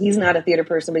not a theater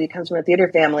person, but he comes from a theater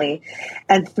family.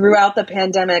 And throughout the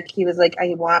pandemic, he was like,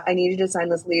 I need you to sign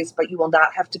this lease, but you will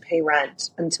not have to pay rent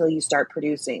until you start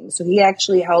producing. So he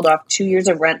actually held off 2 years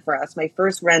of rent for us. My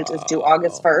first rent is due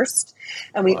August 1st.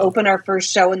 And we open our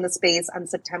first show in the space on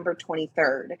September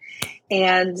 23rd.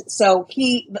 And so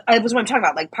it was what I'm talking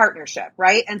about, like partnership,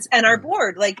 right? And our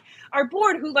board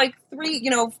who like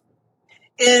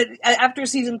after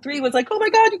season 3 was like, oh my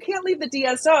God, you can't leave the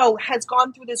DSO, has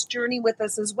gone through this journey with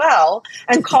us as well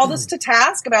and called us to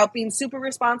task about being super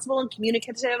responsible and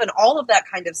communicative and all of that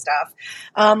kind of stuff.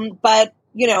 But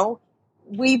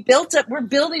we're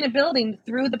building a building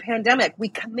through the pandemic. We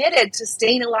committed to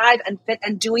staying alive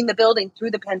and doing the building through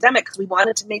the pandemic because we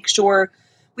wanted to make sure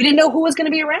we didn't know who was going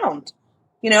to be around,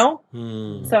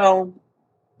 So,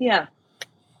 yeah.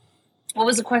 What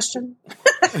was the question?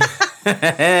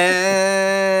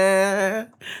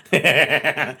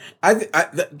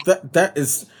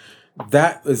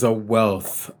 That is a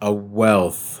wealth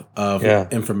of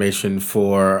information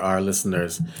for our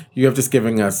listeners. You have just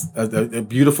given us a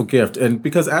beautiful gift, and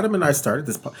because Adam and I started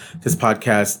this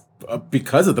podcast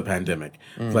because of the pandemic,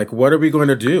 like, what are we going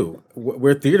to do?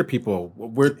 We're theater people.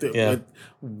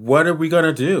 What are we going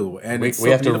to do? And we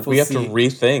have to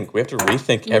rethink. We have to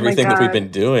rethink everything that we've been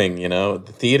doing.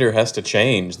 The theater has to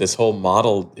change. This whole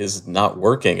model is not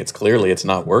working. It's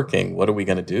not working. What are we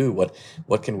going to do?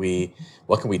 What can we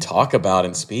talk about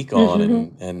and speak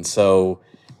on? And so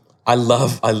I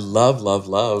love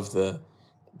the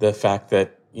fact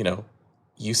that,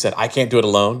 you said, I can't do it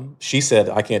alone. She said,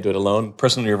 I can't do it alone.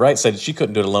 Person on your right said she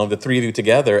couldn't do it alone. The 3 of you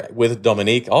together with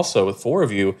Dominique, also with 4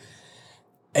 of you.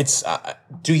 It's.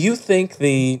 Do you think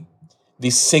the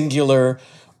singular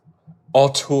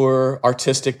auteur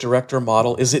artistic director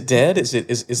model, is it dead?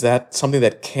 Is that something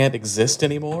that can't exist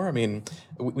anymore? I mean,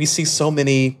 we see so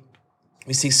many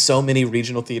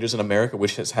regional theaters in America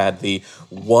which has had the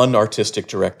one artistic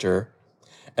director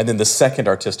and then the second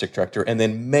artistic director and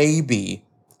then maybe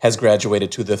has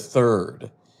graduated to the third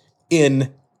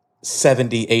in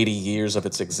 70, 80 years of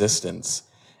its existence.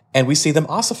 And we see them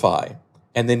ossify.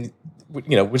 And then,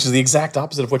 which is the exact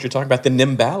opposite of what you're talking about, the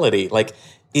nimbality. Like,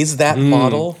 is that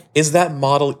model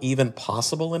even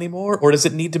possible anymore? Or does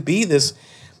it need to be this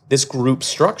group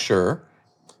structure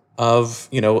of,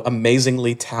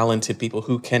 amazingly talented people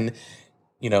who can,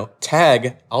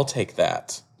 tag, I'll take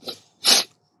that.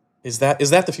 Is that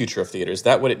the future of theater? Is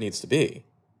that what it needs to be?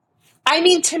 I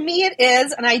mean, to me it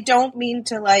is, and I don't mean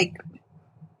to like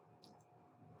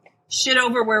shit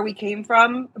over where we came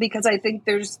from, because I think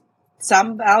there's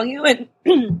some value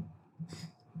in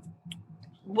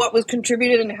what was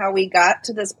contributed and how we got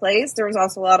to this place. There was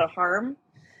also a lot of harm.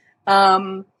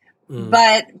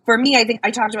 But for me, I think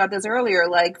I talked about this earlier,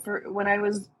 like when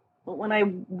I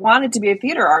wanted to be a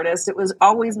theater artist, it was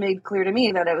always made clear to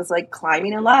me that it was like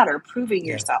climbing a ladder, proving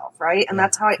yourself, right? And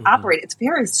that's how I operate. It's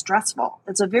very stressful.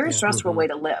 It's a very stressful way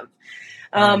to live.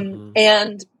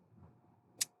 And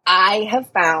I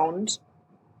have found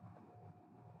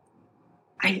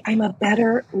I'm a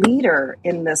better leader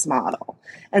in this model.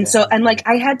 And so, and like,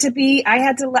 I have to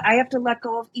let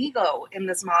go of ego in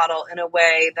this model in a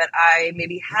way that I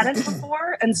maybe hadn't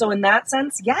before. And so in that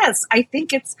sense, yes, I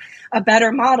think it's a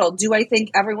better model. Do I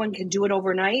think everyone can do it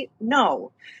overnight?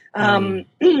 No.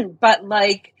 But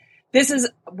like,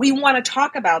 we want to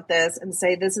talk about this and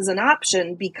say this is an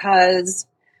option because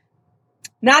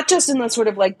not just in the sort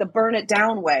of like the burn it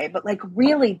down way, but like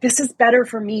really, this is better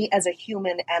for me as a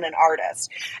human and an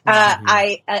artist.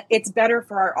 It's better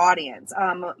for our audience.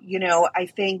 I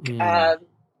think, and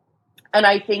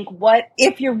I think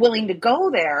if you're willing to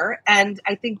go there, and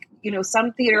I think,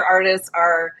 some theater artists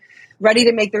are ready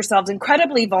to make themselves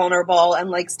incredibly vulnerable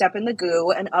and like step in the goo,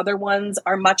 and other ones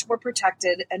are much more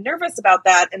protected and nervous about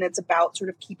that. And it's about sort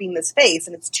of keeping this face.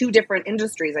 And it's 2 different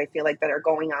industries, I feel like, that are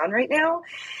going on right now.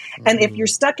 And if you're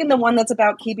stuck in the one that's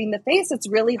about keeping the face, it's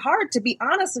really hard to be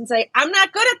honest and say, I'm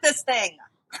not good at this thing.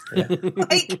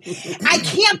 Like, I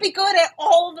can't be good at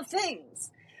all the things.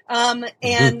 And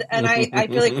I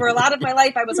feel like for a lot of my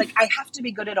life, I was like, I have to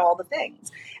be good at all the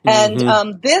things.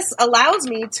 And this allows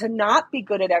me to not be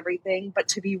good at everything, but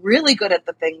to be really good at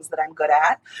the things that I'm good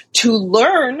at, to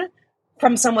learn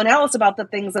from someone else about the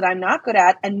things that I'm not good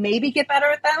at, and maybe get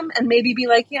better at them, and maybe be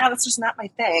like, yeah, that's just not my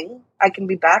thing. I can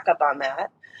be backup on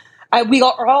that. We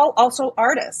are all also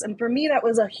artists. And for me, that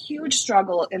was a huge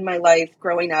struggle in my life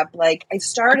growing up. Like, I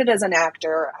started as an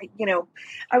actor.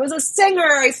 I was a singer.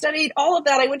 I studied all of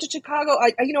that. I went to Chicago.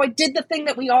 I did the thing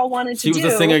that we all wanted to do. She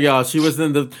was a singer, y'all. She was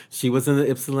in the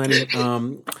Ypsilanti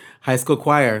high school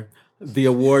choir. the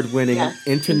award-winning, Yes.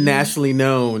 internationally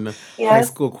known high Yes.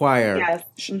 school choir. Yes.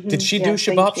 Did she do Yes,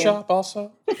 thank Shabab you. Shop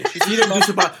also? Did she do She didn't do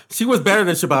Shabab. She was better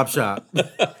than Shabab Shop.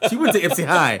 She went to Ipsy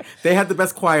High. They had the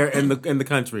best choir in the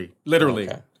country, literally.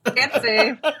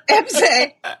 Okay. Ipsy.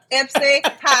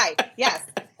 Hi. Yes.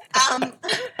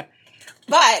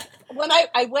 But when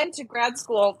I went to grad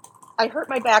school, I hurt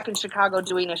my back in Chicago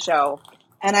doing a show.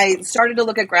 And I started to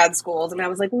look at grad schools, and I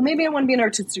was like, well, maybe I want to be an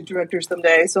artistic director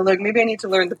someday. So, like, maybe I need to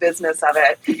learn the business of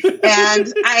it.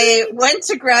 And I went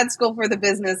to grad school for the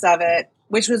business of it,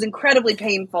 which was incredibly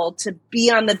painful to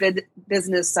be on the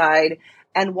business side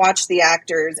and watch the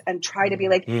actors and try to be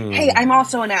like, hey, I'm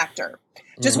also an actor.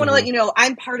 Just want to let you know,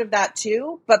 I'm part of that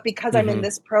too. But because I'm in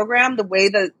this program, the way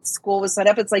the school was set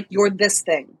up, it's like, you're this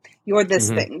thing, you're this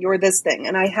thing, you're this thing.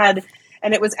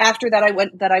 And it was after that I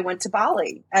went to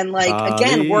Bali and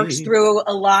again, worked through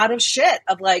a lot of shit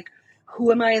of like,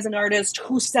 who am I as an artist?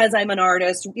 Who says I'm an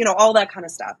artist? All that kind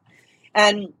of stuff.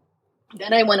 And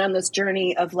then I went on this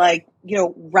journey of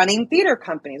running theater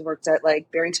companies, worked at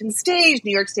Barrington Stage,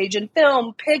 New York Stage and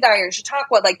Film, Pig Iron,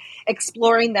 Chautauqua,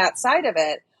 exploring that side of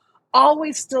it.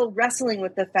 Always still wrestling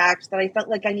with the fact that I felt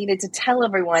like I needed to tell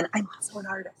everyone I'm also an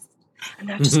artist. I'm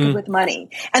not just good with money.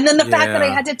 And then the fact that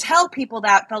I had to tell people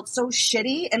that felt so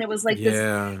shitty. And it was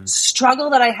this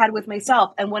struggle that I had with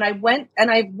myself. And when I went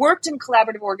and I worked in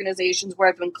collaborative organizations where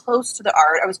I've been close to the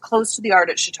art, I was close to the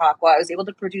art at Chautauqua. I was able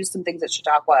to produce some things at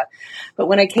Chautauqua. But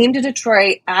when I came to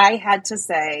Detroit, I had to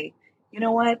say, you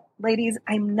know what, ladies,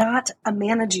 I'm not a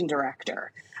managing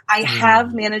director. I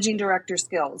have managing director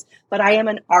skills, but I am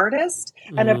an artist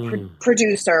and a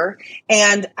producer,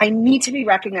 and I need to be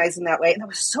recognized in that way. And that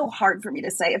was so hard for me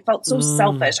to say. It felt so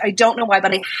selfish. I don't know why,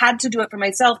 but I had to do it for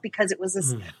myself because it was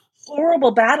this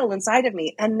horrible battle inside of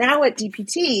me. And now at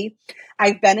DPT,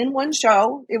 I've been in one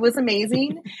show. It was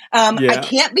amazing. I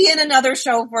can't be in another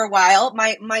show for a while.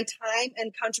 My time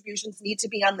and contributions need to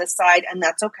be on this side, and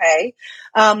that's okay.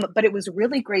 But it was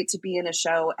really great to be in a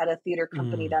show at a theater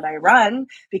company that I run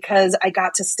because I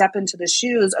got to step into the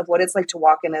shoes of what it's like to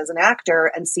walk in as an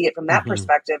actor and see it from that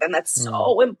perspective. And that's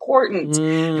so important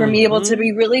for me able to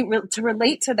be really to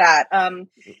relate to that.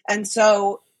 And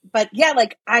so, but yeah,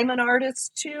 I'm an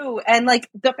artist too. And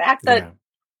the fact that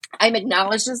I'm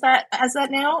acknowledged as that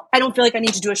now, I don't feel like I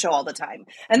need to do a show all the time.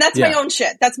 And that's my own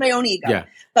shit. That's my own ego. Yeah.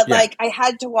 But I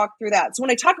had to walk through that. So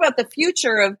when I talk about the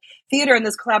future of theater and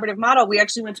this collaborative model, we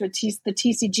actually went to the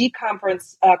TCG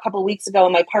conference a couple of weeks ago,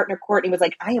 and my partner Courtney was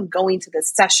like, I am going to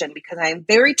this session because I am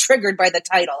very triggered by the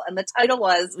title. And the title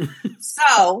was,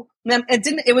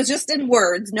 it was just in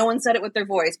words. No one said it with their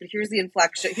voice, but here's the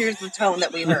inflection. Here's the tone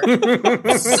that we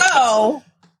heard. So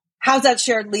how's that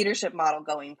shared leadership model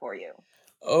going for you?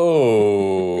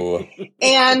 Oh.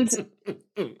 And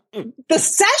the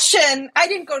session, I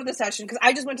didn't go to the session because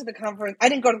I just went to the conference. I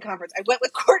didn't go to the conference. I went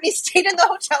with Courtney, stayed in the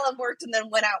hotel and worked, and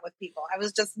then went out with people. I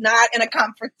was just not in a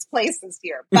conference place this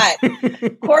year. But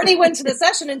Courtney went to the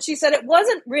session and she said it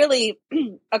wasn't really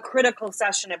a critical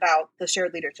session about the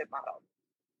shared leadership model.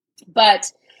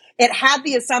 But it had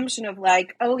the assumption of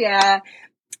oh yeah,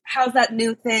 how's that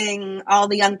new thing all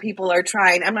the young people are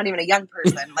trying? I'm not even a young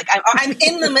person. I'm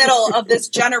in the middle of this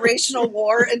generational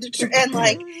war and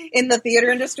in the theater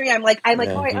industry. I'm oh,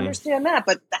 I understand that,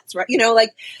 but that's right.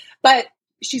 But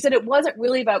she said it wasn't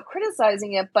really about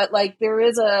criticizing it, but there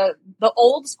is the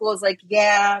old school is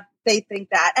yeah, they think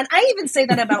that. And I even say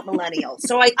that about millennials.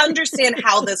 So I understand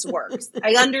how this works.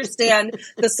 I understand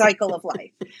the cycle of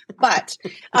life, but,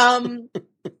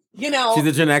 she's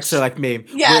a Gen Xer like me.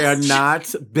 Yes. We are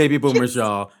not baby boomers,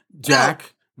 y'all.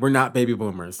 Jack, we're not baby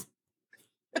boomers.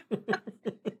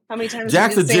 How many times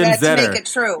Jack's did you say a Gen that Zer. to make it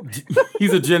true?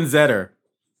 He's a Gen Zer.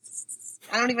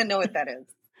 I don't even know what that is.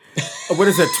 What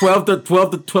is it? 12 to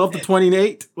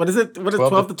 28? What is it? What is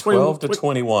 12 to 20? 12 to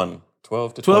 21.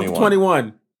 12 to 12 to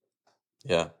 21.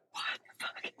 Yeah.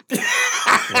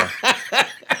 Yeah.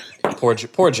 Poor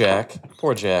Jack.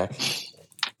 Poor Jack.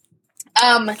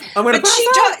 I'm gonna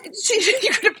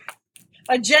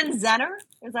a Gen Zer?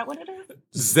 Is that what it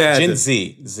is? Gen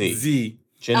Z. Z.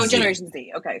 Gen Z. Generation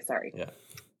Z. Okay, sorry. Yeah.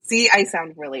 See, I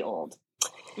sound really old.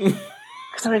 Because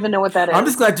I don't even know what that is. I'm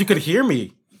just glad you could hear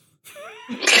me.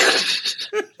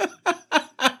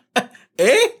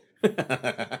 Eh?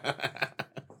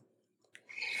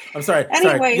 I'm sorry.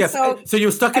 Anyway, yes. So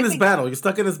you're stuck in this battle. You're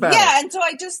stuck in this battle. Yeah, and so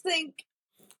I just think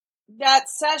that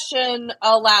session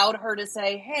allowed her to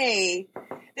say, hey,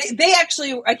 they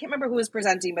actually, I can't remember who was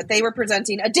presenting, but they were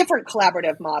presenting a different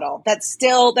collaborative model that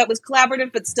was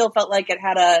collaborative, but still felt like it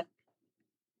had a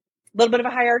little bit of a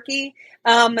hierarchy.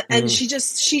 And she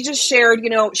just shared,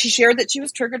 she shared that she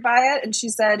was triggered by it. And she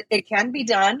said, it can be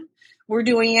done. we're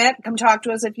doing it. Come talk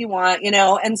to us if you want,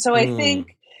 And so I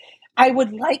think I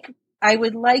would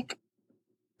like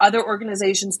other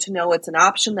organizations to know it's an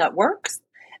option that works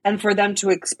and for them to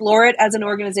explore it as an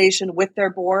organization with their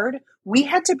board. We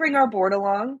had to bring our board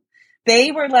along.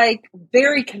 They were like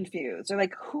very confused. They're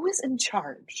like, who is in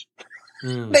charge?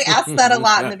 They asked that a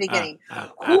lot in the beginning.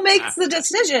 Who makes the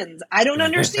decisions? I don't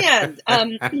understand.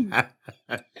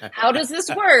 How does this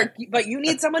work? But you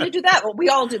need someone to do that. Well, we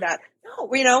all do that.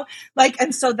 No,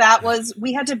 and so that was,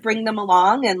 we had to bring them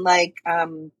along and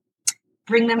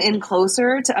bring them in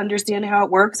closer to understand how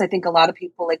it works. I think a lot of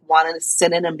people want to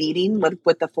sit in a meeting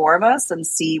with the four of us and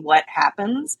see what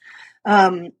happens.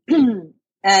 And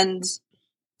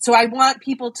so I want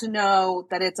people to know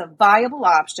that it's a viable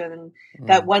option,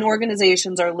 that when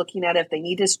organizations are looking at if they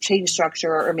need to change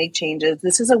structure or make changes,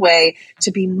 this is a way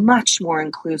to be much more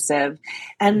inclusive.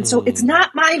 And so it's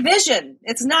not my vision.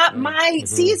 It's not my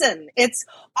season. It's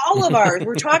all of ours.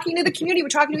 We're talking to the community. We're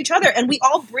talking to each other. And we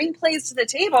all bring plays to the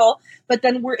table, but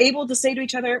then we're able to say to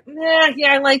each other,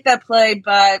 I like that play,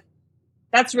 but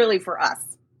that's really for us.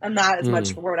 And not as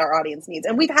much for what our audience needs.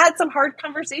 And we've had some hard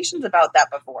conversations about that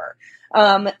before.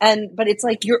 But it's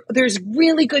there's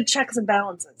really good checks and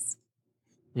balances.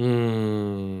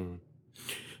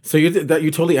 So you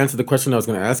totally answered the question I was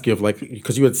going to ask you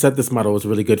because you had said this model was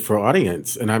really good for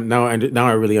audience. And now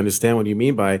I really understand what you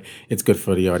mean by it's good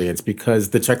for the audience, because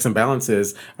the checks and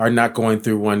balances are not going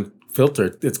through one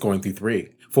filter. It's going through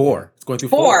four. It's going through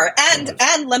four.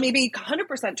 And let me be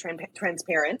 100%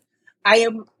 transparent.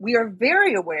 We are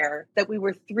very aware that we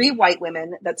were 3 white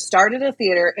women that started a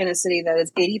theater in a city that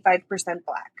is 85%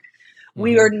 Black.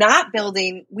 We are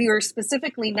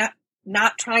specifically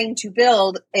not trying to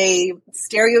build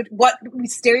what we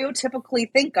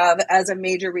stereotypically think of as a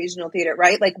major regional theater,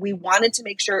 right? We wanted to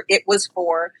make sure it was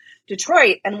for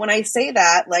Detroit. And when I say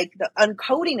that, the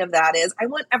uncoding of that is I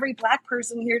want every Black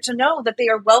person here to know that they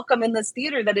are welcome in this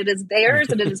theater, that it is theirs,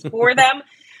 that it is for them.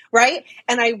 Right.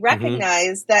 And I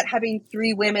recognize that having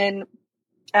 3 women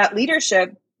at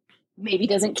leadership maybe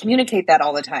doesn't communicate that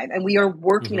all the time. And we are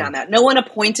working on that. No one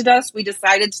appointed us. We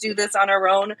decided to do this on our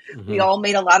own. We all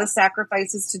made a lot of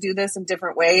sacrifices to do this in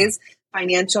different ways,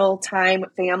 financial, time,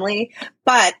 family.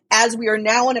 But as we are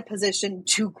now in a position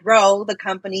to grow the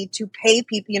company, to pay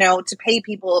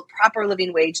people a proper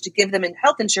living wage, to give them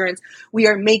health insurance, we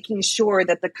are making sure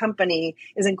that the company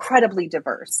is incredibly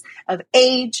diverse of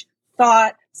age,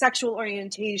 thought, sexual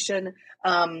orientation,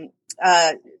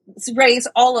 race,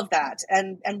 all of that.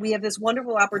 And we have this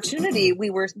wonderful opportunity.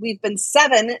 We've been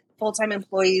 7 full-time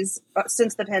employees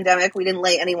since the pandemic. We didn't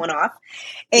lay anyone off.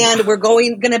 And we're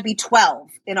going to be 12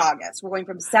 in August. We're going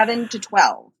from 7 to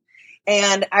 12.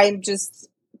 And I'm just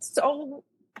so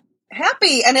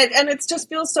happy. And it just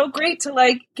feels so great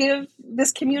to give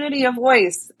this community a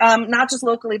voice, not just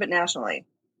locally, but nationally.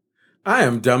 I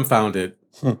am dumbfounded.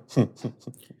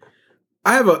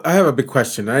 I have a big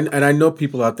question, and I know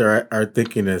people out there are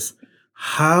thinking this.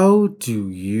 How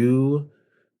do you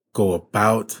go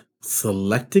about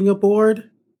selecting a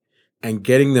board and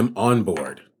getting them on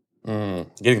board?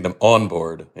 Getting them on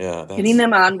board. Yeah. Getting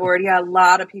them on board. Yeah. A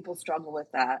lot of people struggle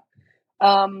with that.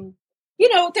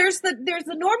 There's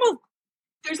the normal,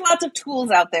 there's lots of tools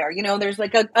out there. There's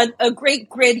a great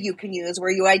grid you can use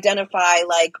where you identify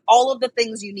all of the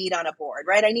things you need on a board,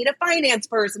 right? I need a finance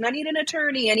person. I need an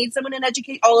attorney. I need someone in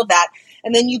educate, all of that.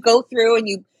 And then you go through and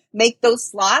you make those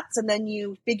slots, and then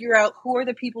you figure out who are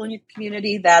the people in your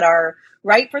community that are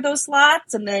right for those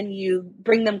slots. And then you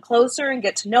bring them closer and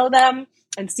get to know them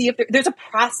and see if there's a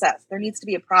process. There needs to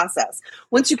be a process.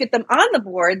 Once you get them on the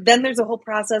board, then there's a whole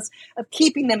process of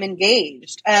keeping them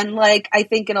engaged. And I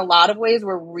think in a lot of ways,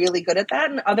 we're really good at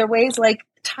that. In other ways,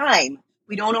 time.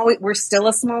 We're still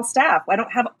a small staff. I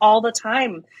don't have all the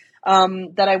time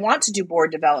that I want to do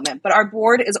board development, but our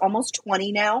board is almost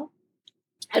 20 now.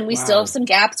 And we still have some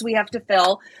gaps we have to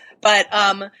fill, but,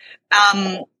 and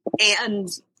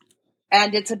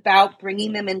it's about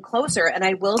bringing them in closer. And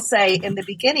I will say in the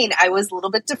beginning, I was a little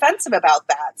bit defensive about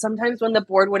that. Sometimes when the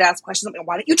board would ask questions,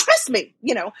 why don't you trust me?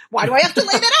 Why do I have to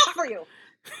lay that out for you?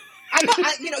 Do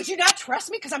you not trust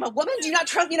me because I'm a woman? Do you not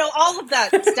trust, all of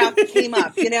that stuff came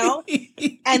up,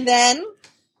 And then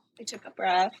I took a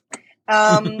breath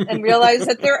and realized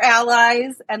that they're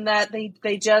allies and that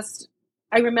they just,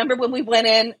 I remember when we went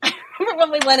in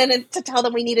and to tell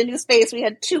them we need a new space, we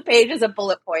had 2 pages of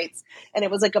bullet points and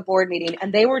it was like a board meeting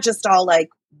and they were just all like,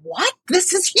 what?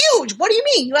 This is huge. What do you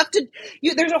mean?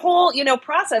 There's a whole,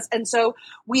 process. And so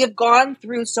we have gone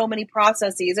through so many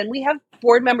processes and we have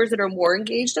board members that are more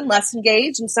engaged and less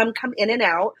engaged and some come in and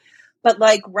out. But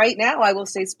right now, I will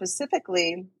say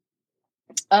specifically,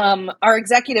 Our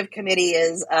executive committee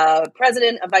is a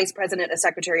president, a vice president, a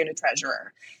secretary, and a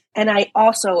treasurer. And I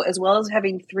also, as well as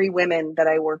having 3 women that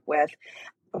I work with,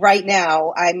 right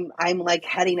now I'm like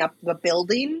heading up the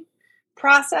building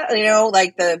process,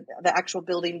 like the actual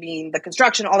building being the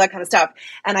construction, all that kind of stuff.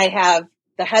 And I have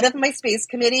the head of my space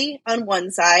committee on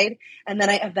one side, and then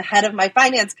I have the head of my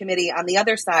finance committee on the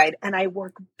other side. And I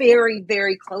work very,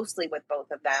 very closely with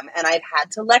both of them. And I've had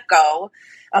to let go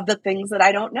of the things that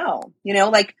I don't know.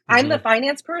 Like I'm the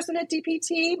finance person at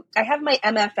DPT. I have my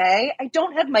MFA. I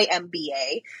don't have my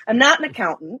MBA. I'm not an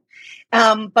accountant.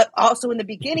 But also in the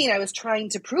beginning, I was trying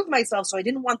to prove myself. So I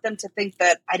didn't want them to think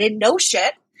that I didn't know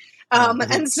shit.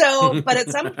 And so, but at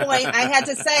some point I had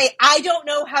to say, I don't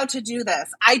know how to do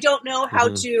this. I don't know how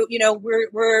to,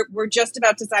 we're just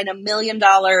about to sign $1 million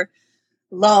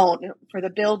loan for the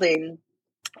building.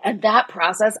 And that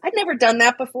process, I've never done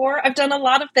that before. I've done a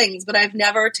lot of things, but I've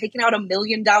never taken out $1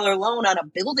 million loan on a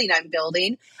building I'm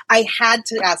building. I had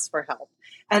to ask for help.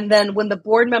 And then when the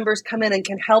board members come in and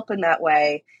can help in that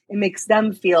way, it makes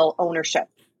them feel ownership.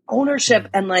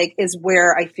 And like is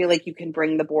where I feel like you can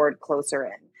bring the board closer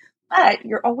in. But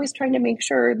you're always trying to make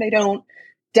sure they don't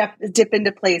dip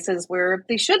into places where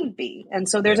they shouldn't be. And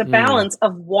so there's a balance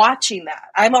of watching that.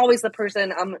 I'm always the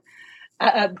person.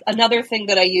 Another thing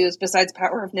that I use besides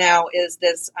Power of Now is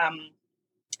this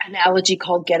analogy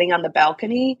called getting on the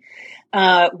balcony,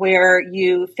 where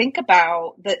you think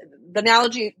about the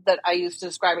analogy that I use to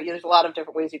describe it. There's a lot of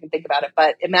different ways you can think about it,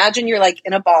 but imagine you're like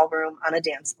in a ballroom on a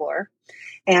dance floor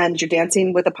and you're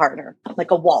dancing with a partner,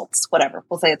 like a waltz, whatever.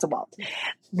 We'll say it's a waltz.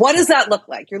 What does that look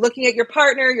like? You're looking at your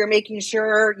partner. You're making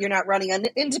sure you're not running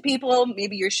into people.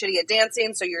 Maybe you're shitty at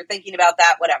dancing, so you're thinking about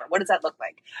that, whatever. What does that look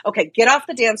like? Okay, get off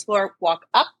the dance floor, walk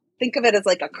up. Think of it as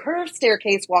like a curved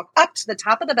staircase, walk up to the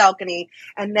top of the balcony,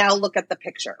 and now look at the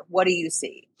picture. What do you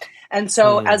see? And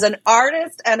so as an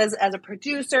artist and as a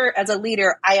producer, as a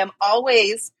leader, I am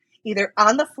always either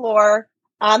on the floor,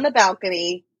 on the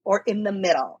balcony, or in the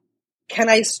middle. Can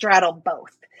I straddle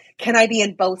both? Can I be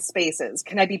in both spaces?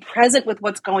 Can I be present with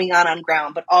what's going on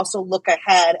ground, but also look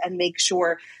ahead and make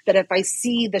sure that if I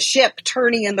see the ship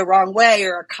turning in the wrong way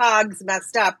or a cog's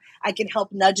messed up, I can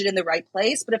help nudge it in the right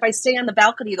place. But if I stay on the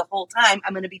balcony the whole time,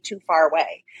 I'm going to be too far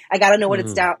away. I got to know what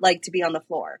it's like to be on the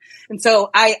floor. And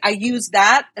so I use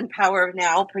that and Power of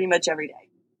Now pretty much every day.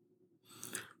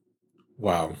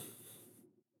 Wow.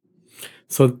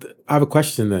 So I have a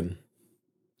question then.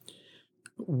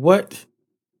 What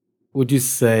would you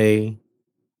say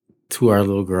to our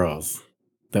little girls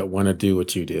that want to do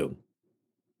what you do?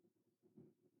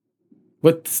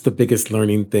 What's the biggest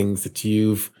learning things that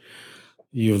you've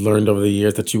learned over the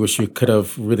years that you wish you could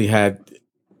have really had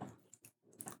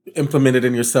implemented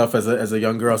in yourself as a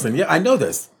young girl? Saying, yeah, I know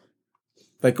this.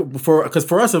 Like because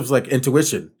for us it was like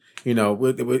intuition.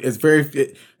 It's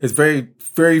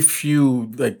very few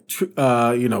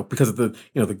because of the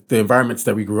environments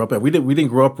that we grew up in. We didn't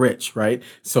grow up rich, right?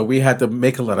 So we had to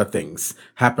make a lot of things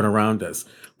happen around us.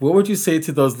 What would you say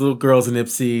to those little girls in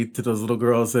Ipsy, to those little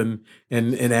girls in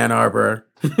Ann Arbor,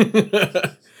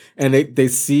 and they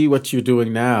see what you're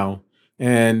doing now?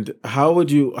 And how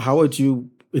would you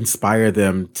inspire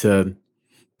them to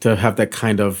have that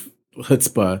kind of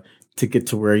chutzpah to get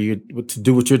to where to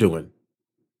do what you're doing?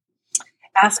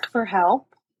 Ask for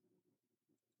help.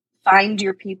 Find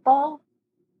your people.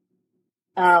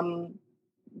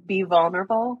 Be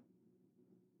vulnerable.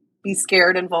 Be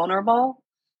scared and vulnerable.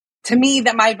 To me,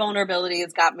 that my vulnerability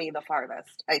has got me the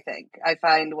farthest, I think. I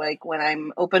find like when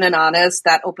I'm open and honest,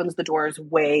 that opens the doors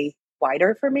way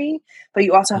wider for me. But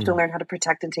you also have to learn how to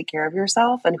protect and take care of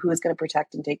yourself and who is going to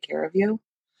protect and take care of you.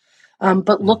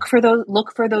 But look for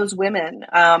those women.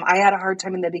 I had a hard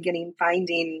time in the beginning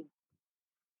finding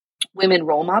women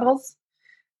role models.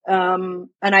 And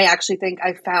I actually think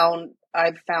I've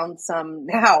found some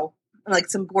now, like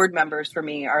some board members for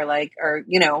me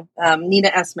Nina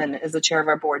Essman is the chair of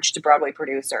our board. She's a Broadway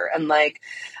producer. And I'm like,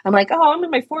 oh, I'm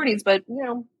in my 40s, but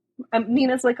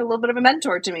Nina's like a little bit of a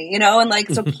mentor to me,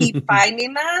 and so keep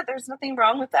finding that. There's nothing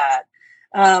wrong with that.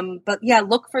 But yeah,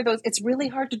 look for those. It's really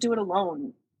hard to do it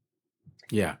alone.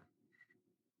 Yeah.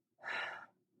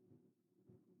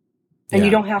 And you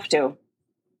don't have to.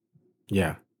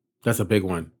 Yeah, that's a big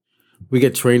one. We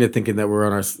get trained in thinking that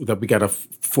that we got to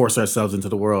force ourselves into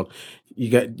the world.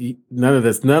 None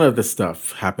of this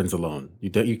stuff happens alone. You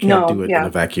can't do it in a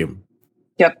vacuum.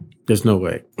 Yep. There's no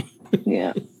way.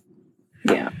 Yeah.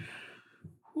 Yeah.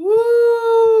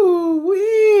 Woo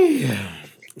wee.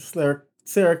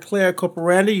 Sarah Claire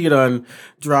Corporandi, you done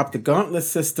dropped the gauntlet,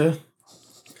 sister.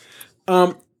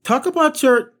 Talk about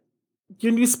your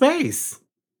new space.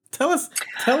 Tell us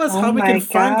Oh how we my can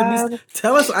find the God. news.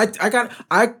 Tell us.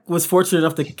 I was fortunate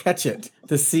enough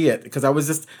to see it because I was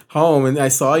just home and I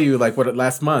saw you like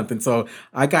last month, and so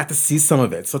I got to see some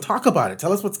of it. So talk about it.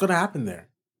 Tell us what's going to happen there.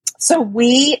 So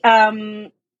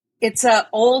it's an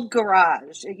old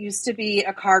garage. It used to be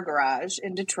a car garage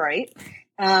in Detroit.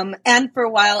 And for a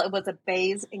while it was a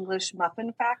Bay's English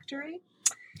Muffin Factory.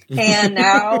 And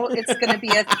now it's going to be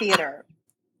a theater.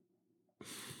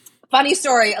 Funny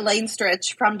story, Elaine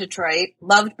Stritch from Detroit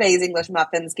loved Bay's English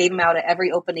Muffins, gave them out at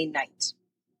every opening night.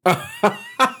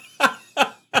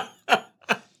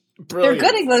 They're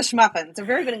good English muffins. They're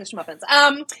very good English muffins.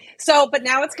 But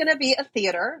now it's going to be a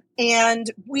theater.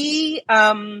 And we,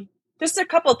 just a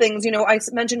couple things, I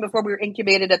mentioned before we were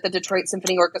incubated at the Detroit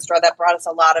Symphony Orchestra. That brought us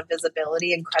a lot of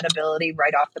visibility and credibility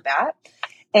right off the bat.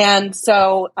 And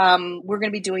so we're going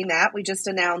to be doing that. We just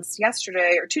announced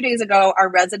yesterday or 2 days ago our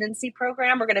residency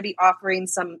program. We're going to be offering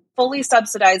some fully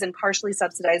subsidized and partially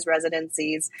subsidized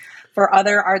residencies for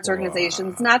other arts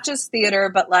organizations, not just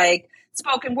theater, but like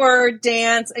spoken word,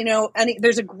 dance,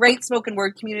 there's a great spoken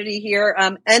word community here,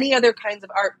 any other kinds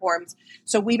of art forms.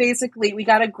 So we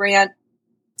got a grant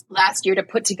last year to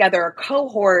put together a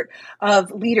cohort of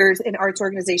leaders in arts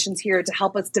organizations here to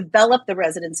help us develop the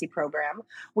residency program.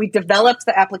 We developed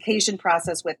the application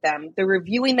process with them. They're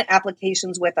reviewing the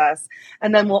applications with us.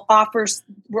 And then we're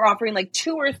offering like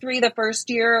 2 or 3 the first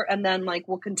year. And then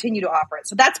we'll continue to offer it.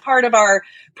 So that's part of our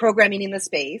programming in the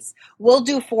space. We'll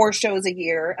do 4 shows a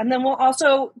year. And then we'll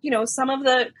also, some of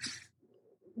the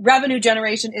revenue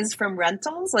generation is from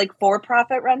rentals, like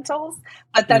for-profit rentals,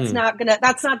 but that's not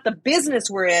the business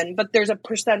we're in, but there's a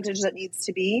percentage that needs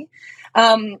to be.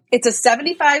 It's a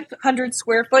 7,500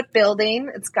 square foot building.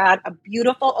 It's got a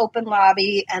beautiful open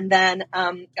lobby and then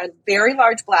a very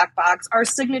large black box. Our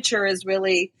signature is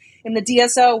really, in the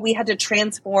DSO, we had to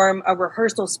transform a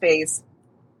rehearsal space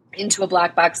into a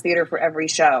black box theater for every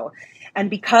show. And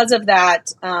because of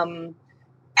that,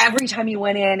 every time you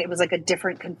went in, it was like a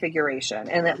different configuration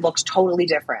and it looked totally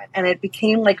different. And it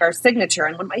became like our signature.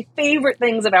 And one of my favorite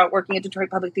things about working at Detroit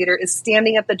Public Theater is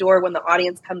standing at the door when the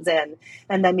audience comes in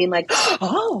and then being like,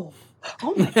 oh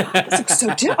my God, this looks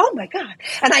so different. Oh my God.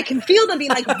 And I can feel them being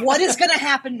like, what is going to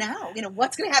happen now?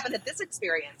 What's going to happen at this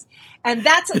experience? And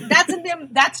that's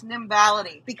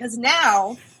nimbality, because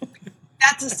now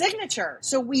that's a signature.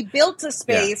 So we built a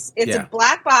space. It's a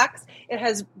black box. It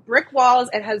has brick walls.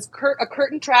 It has a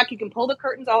curtain track. You can pull the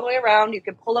curtains all the way around. You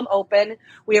can pull them open.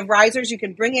 We have risers you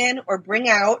can bring in or bring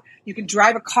out. You can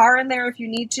drive a car in there if you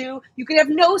need to. You can have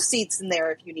no seats in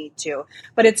there if you need to.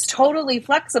 But it's totally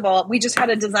flexible. We just had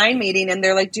a design meeting and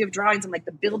they're like, do you have drawings? I'm like,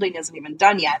 the building isn't even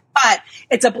done yet. But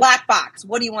it's a black box.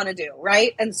 What do you want to do,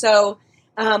 right? And so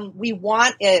we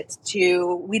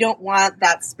don't want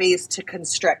that space to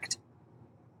constrict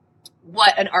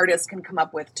what an artist can come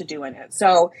up with to do in it.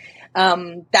 So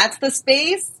that's the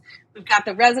space. We've got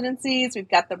the residencies, we've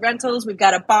got the rentals, we've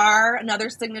got a bar. Another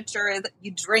signature is that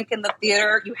you drink in the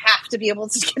theater. You have to be able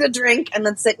to get a drink and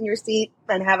then sit in your seat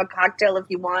and have a cocktail if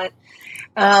you want.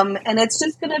 And it's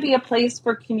just going to be a place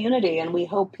for community. And we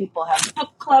hope people have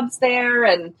book clubs there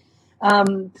and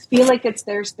feel like it's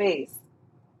their space.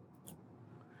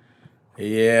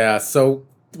 Yeah. So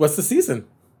what's the season?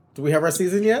 Do we have our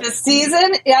season yet? The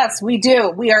season? Yes, we do.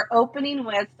 We are opening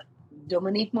with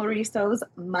Dominique Morisseau's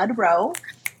Mud Row,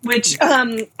 which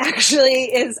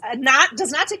actually does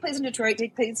not take place in Detroit,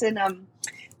 takes place in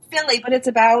Philly, but it's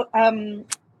about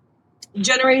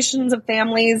generations of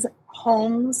families,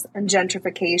 homes, and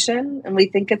gentrification. And we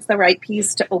think it's the right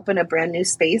piece to open a brand new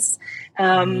space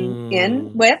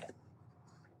in with.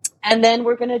 And then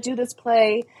we're going to do this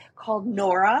play called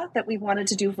Nora that we wanted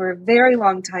to do for a very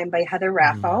long time by Heather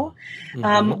Raffo.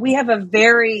 We have a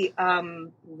very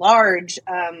large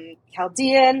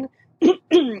Chaldean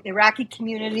Iraqi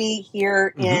community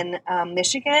here in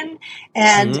Michigan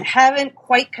and haven't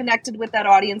quite connected with that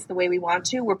audience the way we want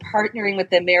to. We're partnering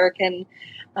with the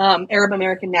Arab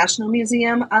American National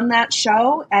Museum on that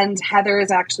show, and Heather is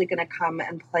actually going to come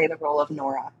and play the role of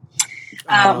Nora.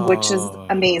 Which is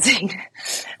amazing.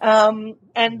 And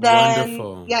then,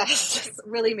 wonderful. Yes, it's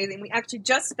really amazing. We actually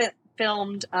just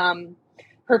filmed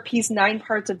her piece 9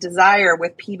 Parts of Desire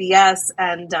with PBS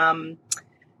and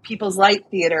People's Light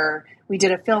Theater. We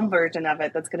did a film version of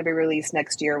it that's going to be released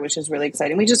next year, which is really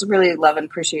exciting. We just really love and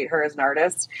appreciate her as an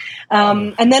artist.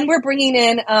 And then we're bringing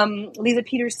in Lisa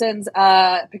Peterson's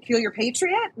Peculiar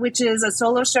Patriot, which is a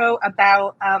solo show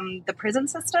about the prison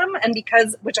system. And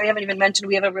which I haven't even mentioned,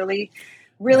 we have a really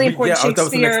important Shakespeare. That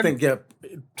was the next thing.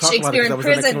 Talk Shakespeare about it,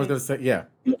 in prison. I was going to say. Yeah.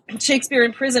 Shakespeare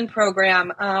in prison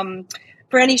program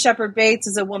Franny Shepherd Bates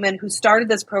is a woman who started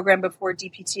this program before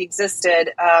DPT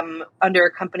existed under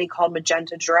a company called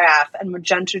Magenta Giraffe. And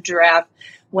Magenta Giraffe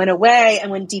went away. And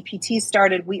when DPT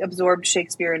started, we absorbed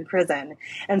Shakespeare in Prison.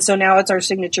 And so now it's our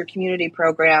signature community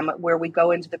program where we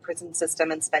go into the prison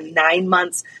system and spend 9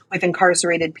 months with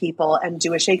incarcerated people and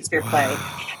do a Shakespeare play.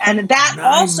 And that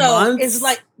also is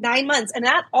like 9 months. And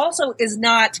that also is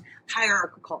not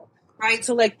hierarchical. Right.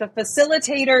 So like the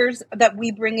facilitators that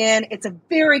we bring in, it's a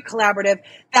very collaborative.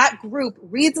 That group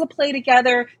reads the play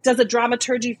together, does a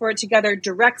dramaturgy for it together,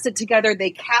 directs it together. They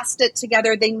cast it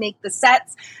together. They make the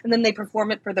sets and then they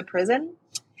perform it for the prison.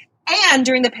 And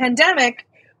during the pandemic,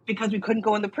 because we couldn't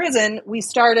go in the prison, we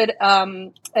started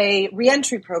a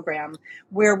reentry program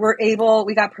where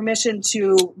we got permission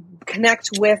to connect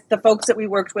with the folks that we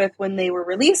worked with when they were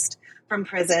released from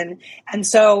prison. And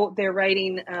so they're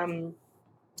writing,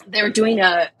 they're doing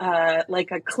a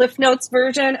Cliff Notes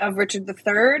version of Richard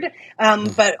III,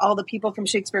 but all the people from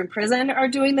Shakespeare in Prison are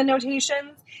doing the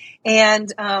notations,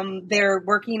 and they're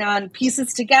working on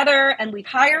pieces together. And we've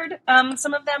hired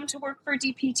some of them to work for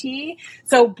DPT.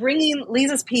 So bringing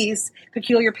Lisa's piece,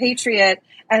 Peculiar Patriot,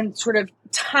 and sort of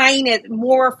tying it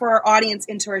more for our audience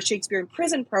into our Shakespeare in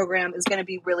Prison program is going to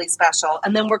be really special.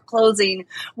 And then we're closing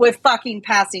with fucking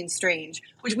Passing Strange,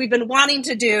 which we've been wanting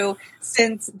to do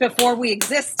since before we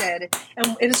existed.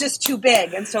 And it was just too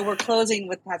big. And so we're closing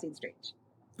with Passing Strange.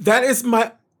 That is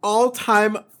my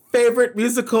all-time favorite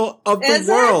musical of the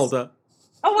world. Oh,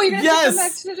 well, you're going to come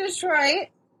back to Detroit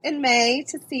in May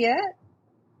to see it?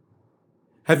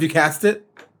 Have you cast it?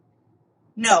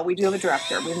 No, we do have a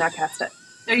director. We've not cast it.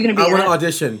 Are you going to be I want to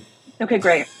audition. Okay,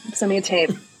 great. Send me a tape.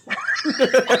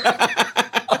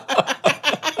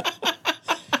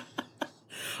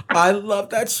 I love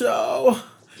that show.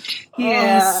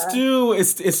 Yeah. Stu.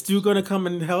 Is Stu going to come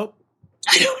and help?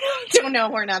 I don't know.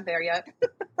 We're not there yet.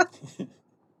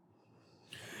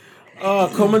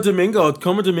 Coma Domingo.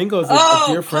 Coma Domingo is a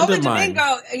dear friend of mine.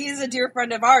 Domingo, he's a dear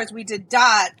friend of ours. We did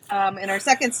Dot in our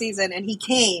second season, and he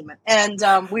came. And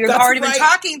we had already been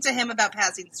talking to him about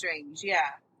Passing Strange. Yeah.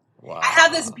 Wow. I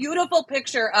have this beautiful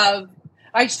picture of,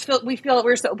 we're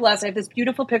so blessed. I have this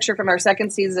beautiful picture from our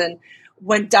second season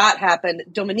when Dot happened.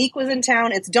 Dominique was in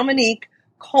town. It's Dominique,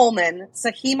 Coleman,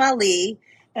 Sahim Ali,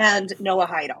 and Noah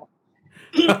Heidel.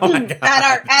 Oh my God.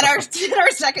 at our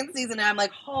second season, and I'm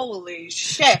like, holy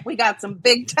shit, we got some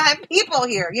big time people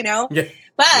here, you know. Yeah.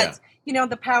 But you know,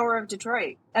 the power of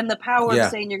Detroit and the power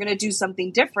of saying you're going to do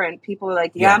something different. People are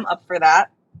like, I'm up for that.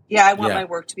 Yeah, I want my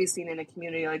work to be seen in a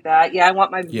community like that. Yeah, I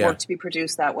want my work to be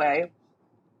produced that way.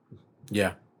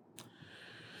 Yeah.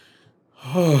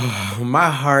 Oh, my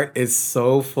heart is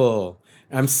so full.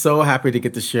 I'm so happy to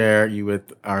get to share you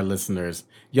with our listeners.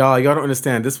 Y'all don't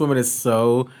understand. This woman is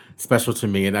so special to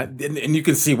me, and you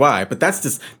can see why. But that's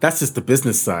just the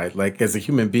business side. Like, as a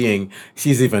human being,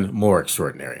 she's even more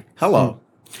extraordinary. Hello.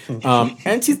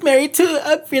 And she's married to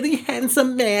a really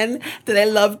handsome man that I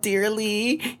love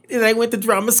dearly, and I went to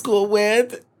drama school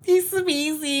with. He's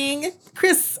amazing.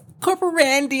 Chris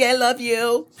Corporandy, I love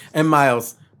you. And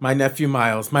Miles, my nephew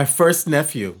Miles, my first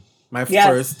nephew, my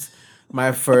first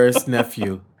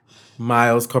nephew.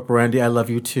 Miles Corporandy, I love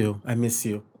you too. I miss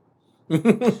you.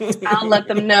 I'll let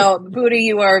them know. Booty,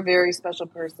 you are a very special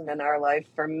person in our life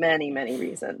for many, many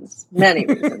reasons. Many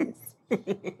reasons.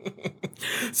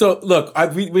 So look,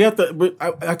 we have to.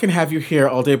 I can have you here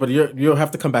all day, but you'll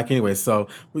have to come back anyway. So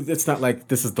it's not like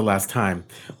this is the last time.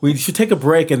 We should take a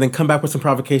break and then come back with some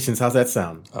provocations. How's that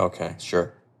sound? Okay,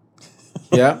 sure.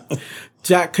 Yeah,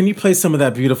 Jack, can you play some of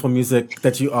that beautiful music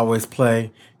that you always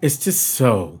play? It's just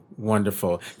so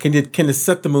wonderful. Can you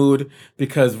set the mood,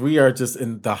 because we are just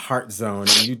in the heart zone,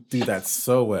 and you do that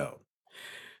so well.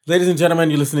 Ladies and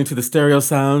gentlemen, you're listening to the stereo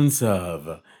sounds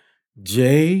of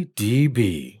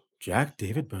JDB, Jack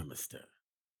David Burmester.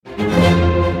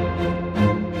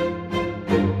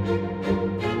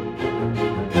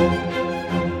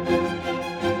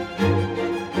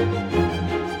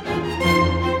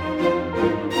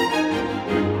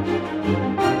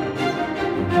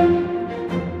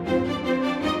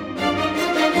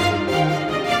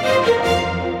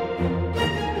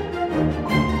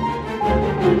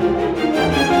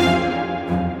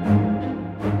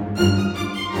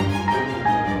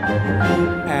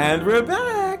 And we're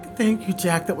back. Thank you,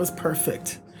 Jack. That was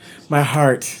perfect. My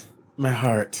heart.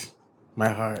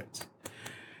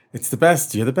 It's the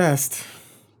best. You're the best.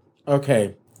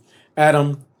 Okay.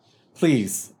 Adam,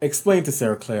 please explain to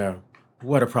Sarah Claire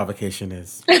what a provocation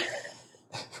is. I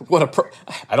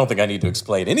don't think I need to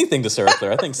explain anything to Sarah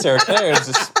Claire. I think Sarah Claire has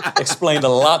just explained a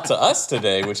lot to us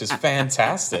today, which is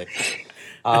fantastic.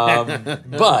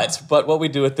 But what we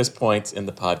do at this point in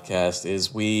the podcast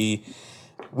is we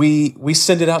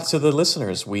send it out to the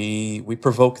listeners. We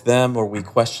provoke them, or we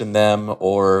question them,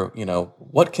 or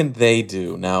what can they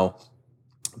do now,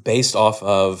 based off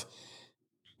of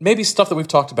maybe stuff that we've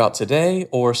talked about today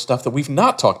or stuff that we've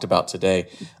not talked about today.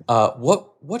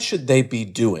 What should they be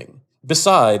doing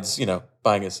besides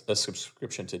buying a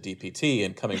subscription to DPT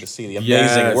and coming to see the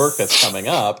amazing work that's coming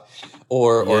up,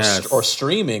 or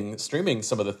streaming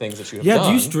some of the things that you have done.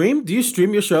 Do you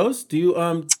stream your shows? Do you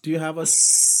have a?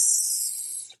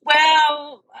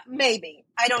 Well, maybe.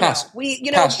 I don't know.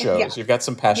 Past shows. You've got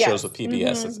some past shows with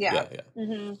PBS.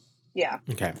 Yeah.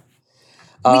 Okay.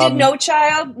 We did No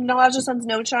Child, Elijah Son's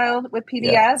No Child with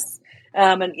PBS.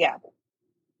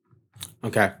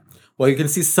 Okay. Well, you can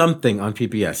see something on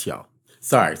PBS, y'all.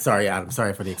 Sorry, Adam.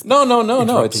 Sorry for the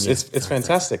No. It's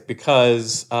fantastic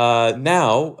because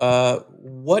now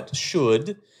what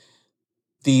should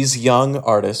these young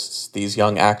artists, these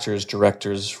young actors,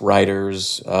 directors,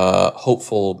 writers,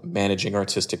 hopeful managing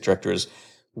artistic directors,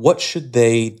 what should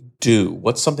they do?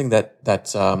 What's something that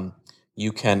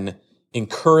you can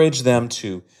encourage them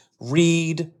to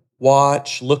read,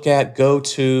 watch, look at, go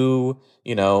to?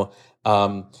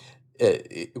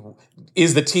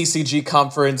 Is the TCG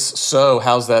conference, so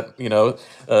how's that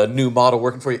new model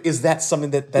working for you? Is that something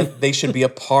that they should be a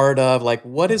part of? Like,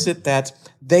 what is it that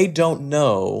they don't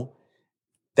know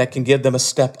that can give them a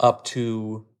step up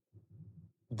to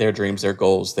their dreams, their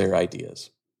goals, their ideas?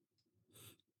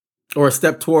 Or a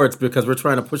step towards, because we're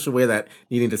trying to push away that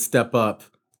needing to step up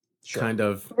kind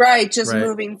of. Right, just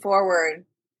moving forward.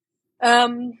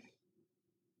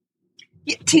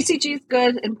 TCG is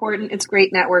good, important. It's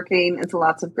great networking. It's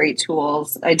lots of great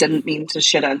tools. I didn't mean to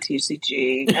shit on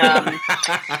TCG.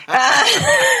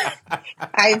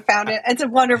 I found it. It's a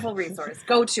wonderful resource.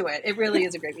 Go to it. It really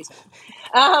is a great resource.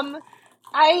 I'm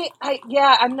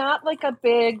not like a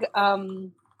big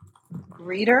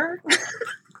reader.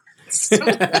 So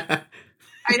I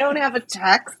don't have a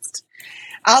text.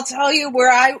 I'll tell you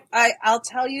I'll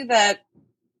tell you that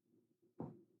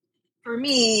for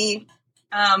me,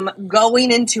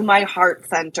 going into my heart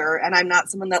center, and I'm not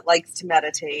someone that likes to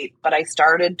meditate, but I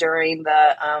started during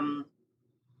the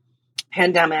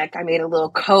pandemic. I made a little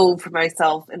cove for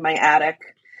myself in my attic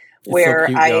where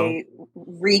I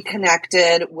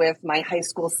reconnected with my high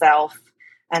school self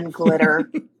and glitter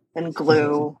and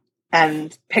glue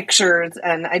and pictures.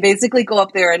 And I basically go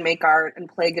up there and make art and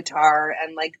play guitar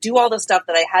and do all the stuff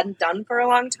that I hadn't done for a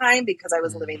long time because I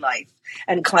was living life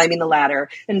and climbing the ladder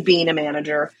and being a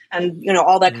manager and,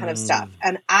 all that kind of stuff.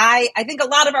 And I think a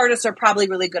lot of artists are probably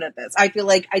really good at this. I feel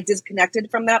like I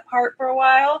disconnected from that part for a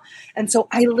while. And so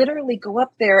I literally go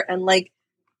up there and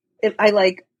if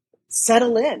I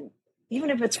settle in, even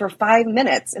if it's for 5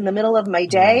 minutes in the middle of my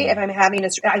day, if I'm having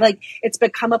it's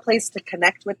become a place to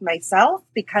connect with myself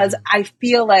because I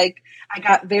feel like I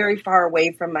got very far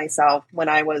away from myself when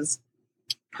I was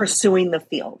pursuing the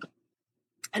field.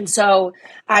 And so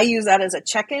I use that as a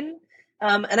check-in.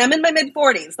 And I'm in my mid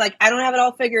 40s. I don't have it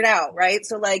all figured out. Right.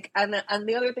 So and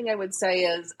the other thing I would say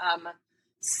is,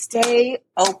 stay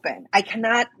open.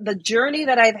 The journey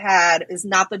that I've had is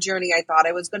not the journey I thought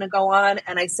I was going to go on.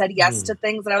 And I said yes to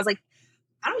things that I was like,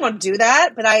 I don't want to do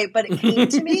that, but it came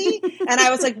to me and I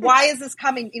was like, why is this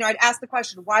coming? I'd ask the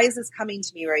question, why is this coming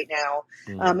to me right now?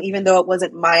 Even though it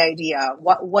wasn't my idea,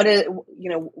 what is,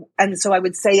 and so I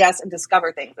would say yes and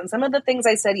discover things. And some of the things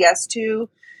I said yes to,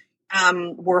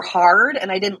 were hard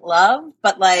and I didn't love,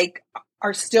 but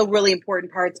are still really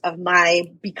important parts of my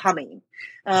becoming.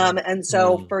 And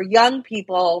so for young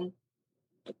people,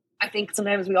 I think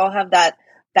sometimes we all have that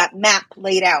map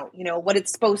laid out, what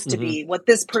it's supposed to be, what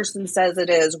this person says it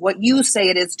is, what you say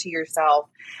it is to yourself.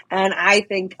 And I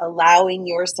think allowing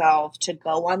yourself to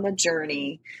go on the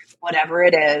journey, whatever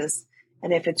it is,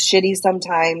 and if it's shitty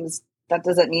sometimes, that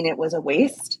doesn't mean it was a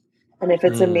waste. And if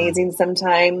it's amazing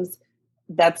sometimes,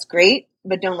 that's great,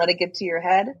 but don't let it get to your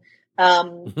head.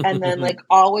 And then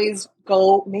always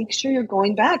make sure you're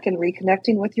going back and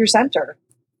reconnecting with your center.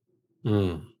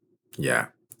 Yeah.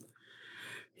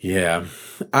 Yeah,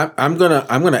 I'm gonna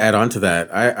add on to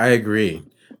that. I agree.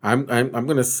 I'm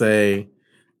gonna say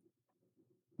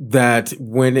that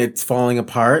when it's falling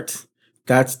apart,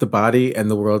 that's the body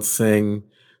and the world saying,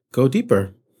 "Go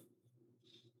deeper."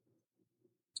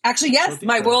 Actually, yes,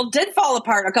 my world did fall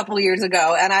apart a couple of years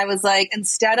ago, and I was like,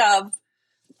 instead of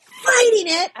fighting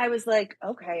it, I was like,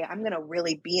 okay, I'm going to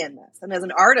really be in this. And as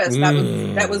an artist,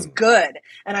 that was good.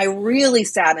 And I really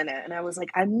sat in it. And I was like,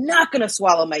 I'm not going to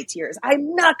swallow my tears.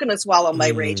 I'm not going to swallow my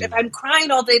rage. If I'm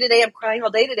crying all day today, I'm crying all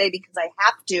day today because I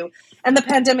have to. And the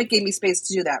pandemic gave me space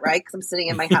to do that, right? Because I'm sitting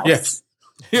in my house.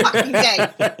 fucking day.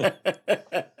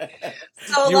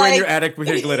 So You were in your attic with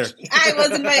your glitter. I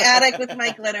was in my attic with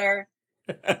my glitter.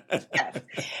 Yes.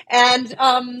 And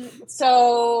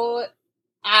so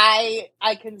I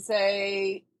can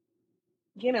say,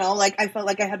 you know, like I felt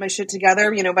like I had my shit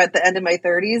together, you know, by the end of my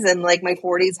 30s, and like my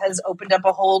 40s has opened up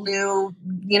a whole new,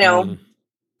 you know,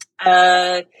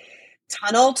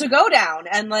 tunnel to go down.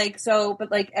 And like, so, but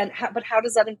like, but how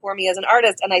does that inform me as an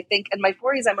artist? And I think in my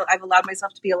 40s, I've allowed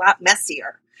myself to be a lot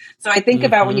messier. So I think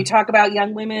about when you talk about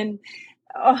young women,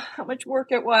 how much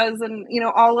work it was, and you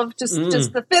know, all of just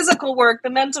the physical work, the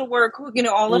mental work, you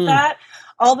know, all of that.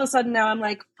 All of a sudden now I'm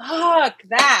like, fuck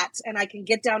that, and I can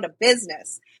get down to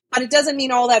business. But it doesn't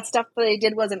mean all that stuff that I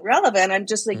did wasn't relevant. I'm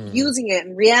just like using it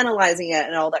and reanalyzing it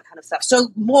and all that kind of stuff. So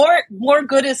more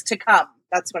good is to come.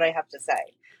 That's what I have to say.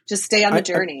 Just stay on the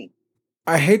journey.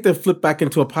 I hate to flip back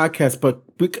into a podcast,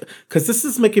 but because this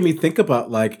is making me think about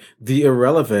like the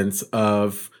irrelevance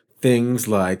of things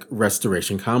like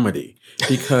restoration comedy,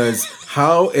 because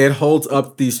how it holds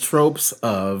up these tropes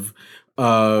of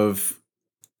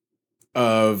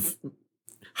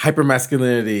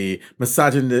hypermasculinity,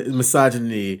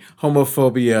 misogyny,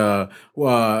 homophobia,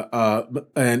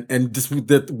 and just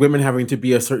the women having to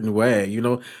be a certain way, you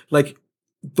know, like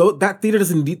that theater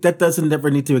doesn't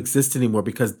never need to exist anymore,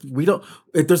 because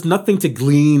there's nothing to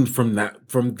glean from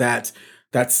that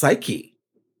psyche.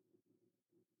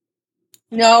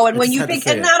 No, and when you think,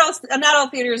 and not all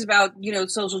theater is about, you know,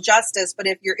 social justice, but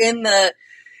if you're in the,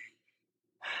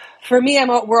 for me,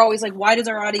 we're always like, why does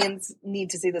our audience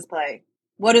need to see this play?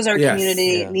 What does our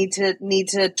community need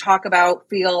to talk about,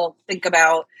 feel, think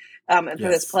about for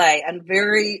this play? And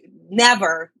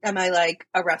never am I like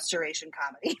a restoration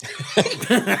comedy.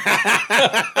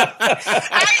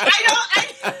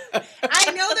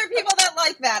 I know there are people that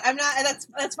like that. I'm not.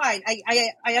 That's fine.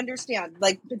 I understand.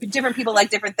 Like different people like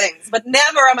different things, but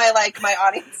never am I like my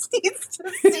audience needs to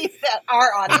see that.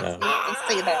 Our audience needs to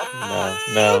see that.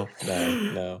 No.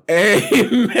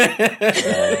 Amen.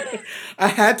 I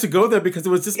had to go there because it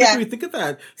was just making me think of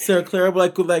that, Sarah Clara.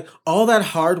 Like all that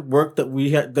hard work that we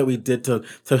did to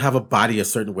have a body a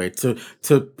certain way, to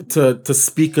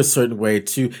speak a certain way,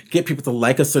 to get people to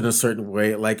like us in a certain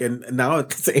way. Like, and now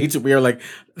at this age we are like,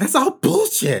 that's all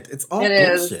bullshit. It's all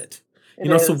bullshit. You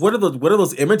know, so what are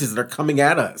those images that are coming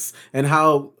at us, and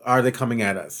how are they coming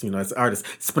at us? You know, as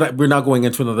artists. But we're not going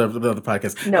into another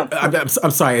podcast. No,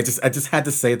 I'm sorry. I just had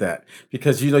to say that,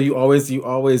 because you know you always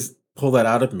pull that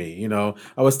out of me. You know,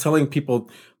 I was telling people,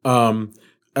 I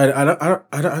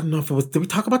don't know if it was. Did we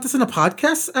talk about this in a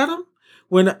podcast, Adam?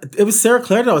 When it was Sarah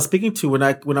Claire that I was speaking to when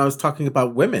I was talking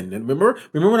about women, and remember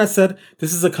when I said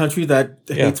this is a country that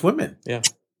hates women. Yeah.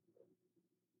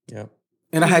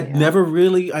 And I had never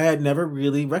really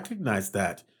recognized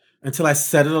that until I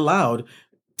said it aloud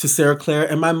to Sarah Claire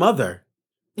and my mother,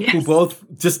 who both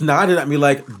just nodded at me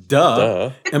like,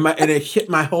 duh. And it hit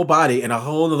my whole body in a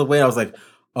whole other way. I was like,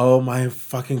 oh my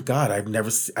fucking God, I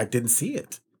didn't see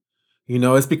it. You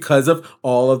know, it's because of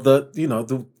all of the, you know,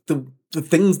 the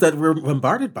things that we're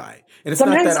bombarded by. And it's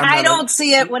sometimes not that I don't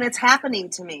see it when it's happening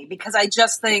to me, because I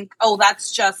just think, oh,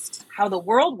 that's just how the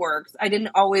world works. I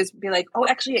didn't always be like, oh,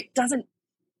 actually it doesn't.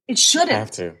 It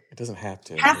shouldn't. It doesn't have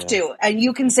to. To. And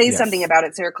you can say something about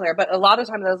it, Sarah Claire. But a lot of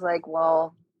times I was like,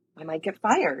 well, I might get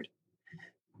fired.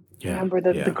 Yeah. Remember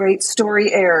the great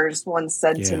Story Heirs once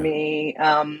said to me,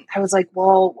 I was like,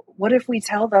 well, what if we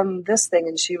tell them this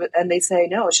thing? And they say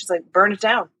no. She's like, burn it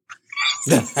down.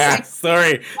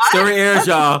 Story Heirs,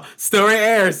 y'all. Story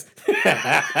Heirs.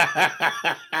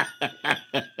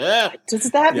 What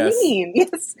does that mean?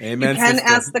 Yes. Amen, you can sister.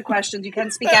 ask the questions. You can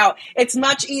speak out. It's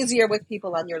much easier with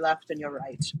people on your left and your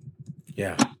right.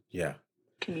 Yeah.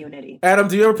 Community. Adam,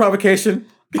 do you have a provocation?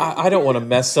 I don't want to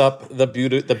mess up the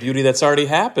beauty that's already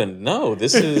happened. No,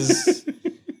 this is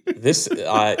this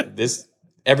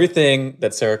everything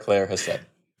that Sarah Claire has said.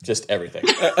 Just everything.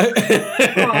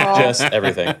 Just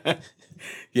everything.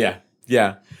 Yeah.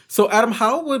 So, Adam,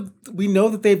 how would we know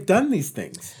that they've done these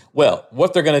things? Well,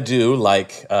 what they're going to do,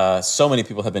 like so many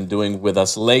people have been doing with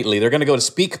us lately, they're going to go to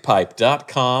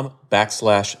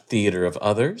speakpipe.com/theater of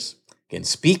others. Again,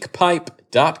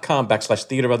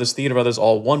 speakpipe.com/theater of others. Theater of others,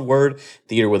 all one word.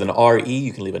 Theater with an R-E.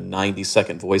 You can leave a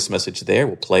 90-second voice message there.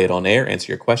 We'll play it on air,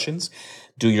 answer your questions,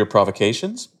 do your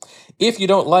provocations. If you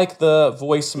don't like the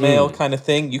voicemail kind of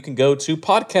thing, you can go to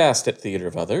podcast@Theater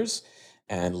of Others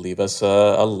and leave us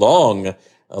a long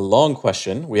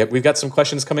question. We've got some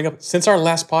questions coming up since our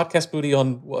last podcast, Booty,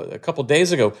 on a couple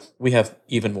days ago. We have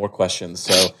even more questions.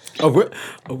 So we're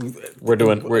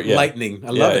lightning. I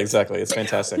love it. Exactly. It's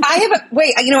fantastic. I have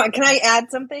wait. You know what? Can I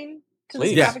add something?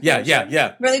 Please.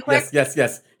 Yeah. Really quick.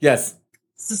 Yes.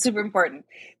 This is super important.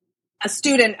 A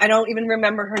student, I don't even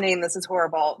remember her name. This is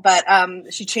horrible, but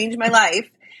she changed my life.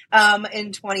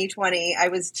 In 2020, I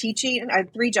was teaching. I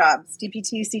had 3 jobs: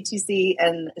 DPT, CTC,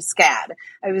 and SCAD.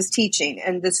 I was teaching,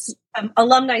 and this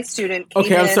alumni student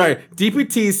came I'm in. sorry.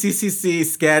 DPT, CCC,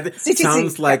 SCAD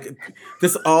sounds like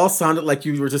this. All sounded like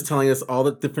you were just telling us all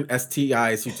the different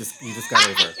STIs you just got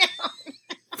over.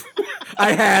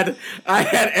 I had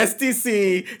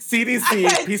STC, CDC,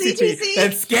 PCP,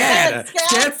 and SCAD.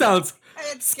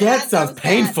 SCAD sounds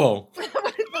painful.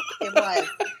 It was.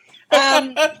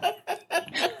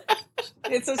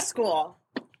 It's a school.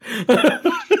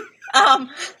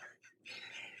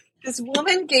 This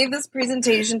woman gave this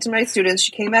presentation to my students.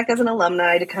 She came back as an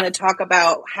alumni to kind of talk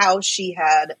about how she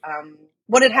had,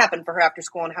 what had happened for her after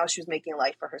school and how she was making a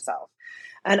life for herself.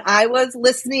 And I was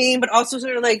listening, but also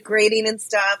sort of like grading and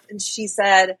stuff. And she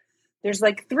said, there's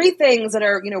like 3 things that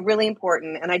are, really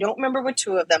important. And I don't remember what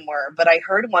 2 of them were, but I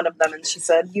heard one of them. And she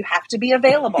said, you have to be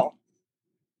available.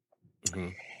 Mm-hmm.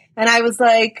 And I was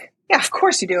like, yeah, of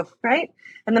course you do. Right.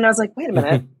 And then I was like, wait a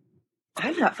minute.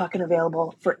 I'm not fucking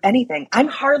available for anything. I'm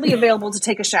hardly available to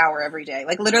take a shower every day.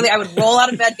 Like literally I would roll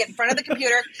out of bed, get in front of the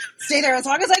computer, stay there as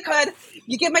long as I could.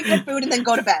 You give my kid food and then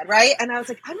go to bed. Right. And I was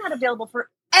like, I'm not available for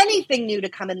anything new to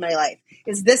come in my life.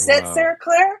 Is this it, Sarah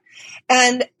Claire?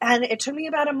 And it took me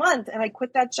about a month and I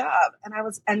quit that job.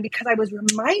 And because I was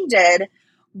reminded,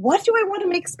 what do I want to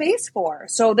make space for?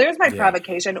 So there's my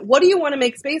provocation. What do you want to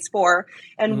make space for?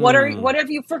 And what have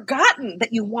you forgotten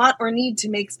that you want or need to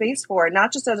make space for?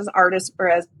 Not just as an artist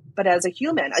but as a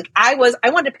human. Like I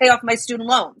wanted to pay off my student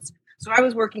loans. So I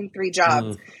was working 3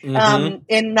 jobs in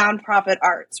nonprofit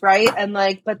arts, right? And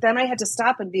but then I had to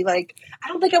stop and be like, I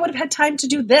don't think I would have had time to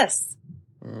do this.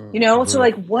 So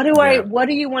like, what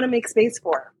do you want to make space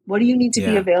for? What do you need to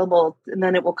be available? And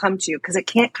then it will come to you, because it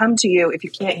can't come to you if you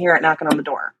can't hear it knocking on the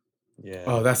door. Yeah.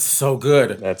 Oh, that's so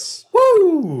good. That's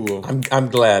woo. I'm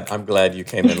glad you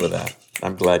came in with that.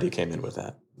 I'm glad you came in with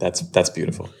that. That's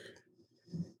beautiful.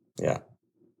 Yeah.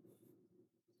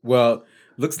 Well,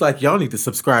 looks like y'all need to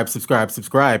subscribe, because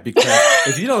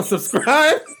if you don't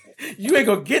subscribe, you ain't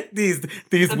gonna get these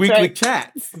weekly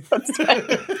chats. That's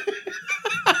right.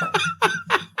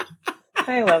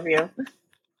 I love you.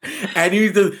 And you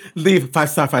need to leave 5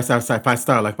 star.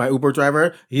 Like my Uber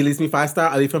driver, he leaves me 5 star.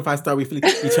 I leave him 5 star. We leave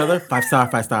each other 5 star.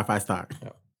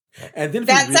 And then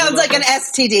that sounds like an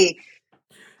STD.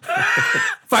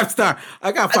 5 star.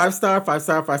 I got 5 star.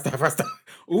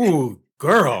 Ooh,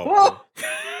 girl. Whoa.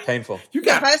 Painful. You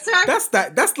got 5 star?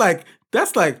 That's like 5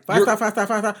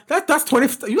 star. That's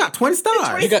 20. You got 20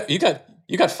 stars.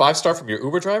 You got 5 star from your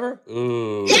Uber driver?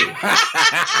 Ooh. Ooh.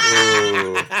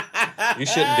 You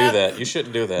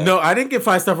shouldn't do that. No, I didn't get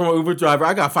 5 star from my Uber driver.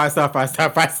 I got 5 star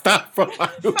from my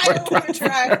Uber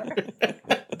driver.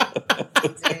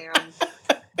 Damn.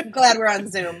 I'm glad we're on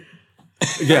Zoom.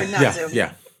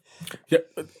 Yeah.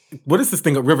 What is this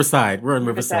thing? Riverside. We're in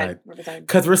Riverside.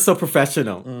 Because we're so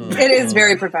professional. It is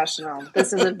very professional.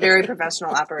 This is a very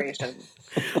professional operation.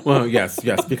 Well, yes,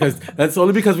 because that's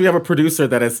only because we have a producer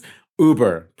that is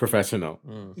uber professional.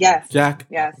 Yes. Jack.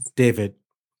 Yes. David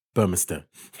Burmester.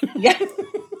 Yes.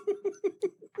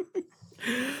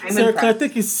 Sarah Claire,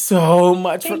 thank you so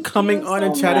much for coming on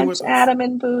and chatting with us. Adam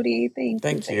and Booty.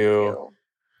 Thank you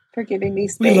for giving me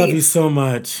space. We love you so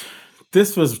much.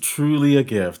 This was truly a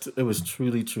gift. It was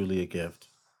truly, truly a gift.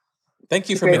 Thank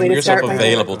you for making yourself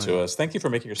available to us. Thank you for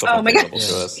making yourself available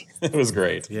to us. It was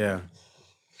great. Yeah.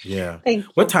 Thank you.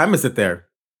 What time is it there?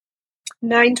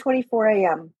 9:24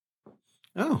 a.m.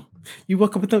 Oh, you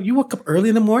woke up early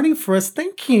in the morning for us.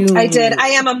 Thank you. I did. I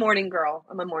am a morning girl.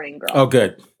 Oh,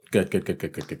 good.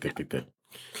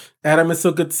 Adam, it's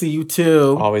so good to see you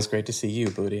too. Always great to see you,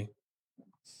 Booty.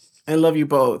 I love you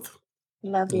both.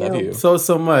 Love you.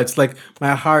 So much. Like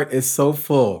my heart is so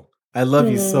full. I love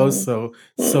you so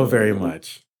very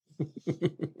much.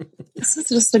 This is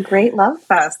just a great love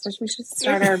fest. We should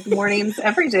start our mornings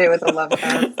every day with a love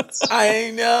fest.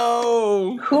 I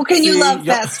know. Who can you love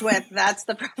fest with? That's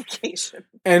the provocation.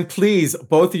 And please,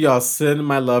 both of y'all, send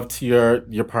my love to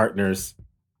your partners,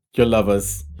 your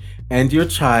lovers, and your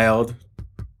child.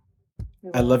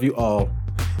 I love you all.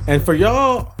 And for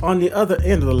y'all on the other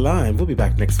end of the line, we'll be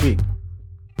back next week.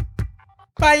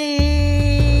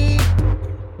 Bye!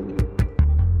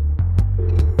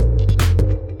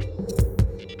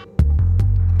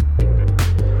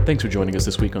 Thanks for joining us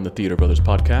this week on the Theater Brothers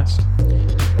podcast.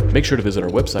 Make sure to visit our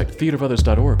website,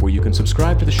 theaterbrothers.org, where you can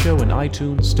subscribe to the show in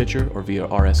iTunes, Stitcher, or via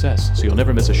RSS, so you'll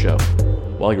never miss a show.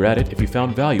 While you're at it, if you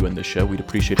found value in this show, we'd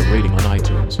appreciate a rating on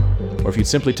iTunes. Or if you'd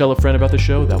simply tell a friend about the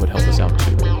show, that would help us out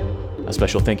too. A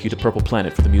special thank you to Purple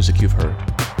Planet for the music you've heard.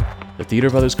 The Theater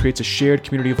of Others creates a shared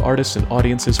community of artists and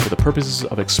audiences for the purposes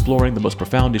of exploring the most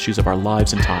profound issues of our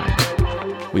lives and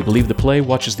times. We believe the play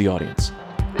watches the audience.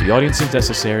 The audience is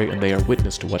necessary, and they are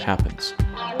witness to what happens.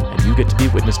 And you get to be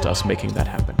witness to us making that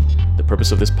happen. The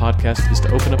purpose of this podcast is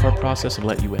to open up our process and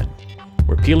let you in.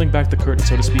 We're peeling back the curtain,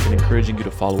 so to speak, and encouraging you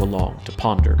to follow along, to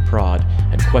ponder, prod,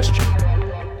 and question,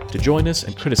 to join us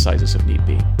and criticize us if need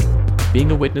be.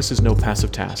 Being a witness is no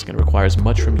passive task and requires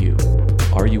much from you.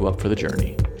 Are you up for the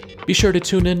journey? Be sure to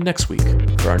tune in next week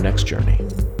for our next journey.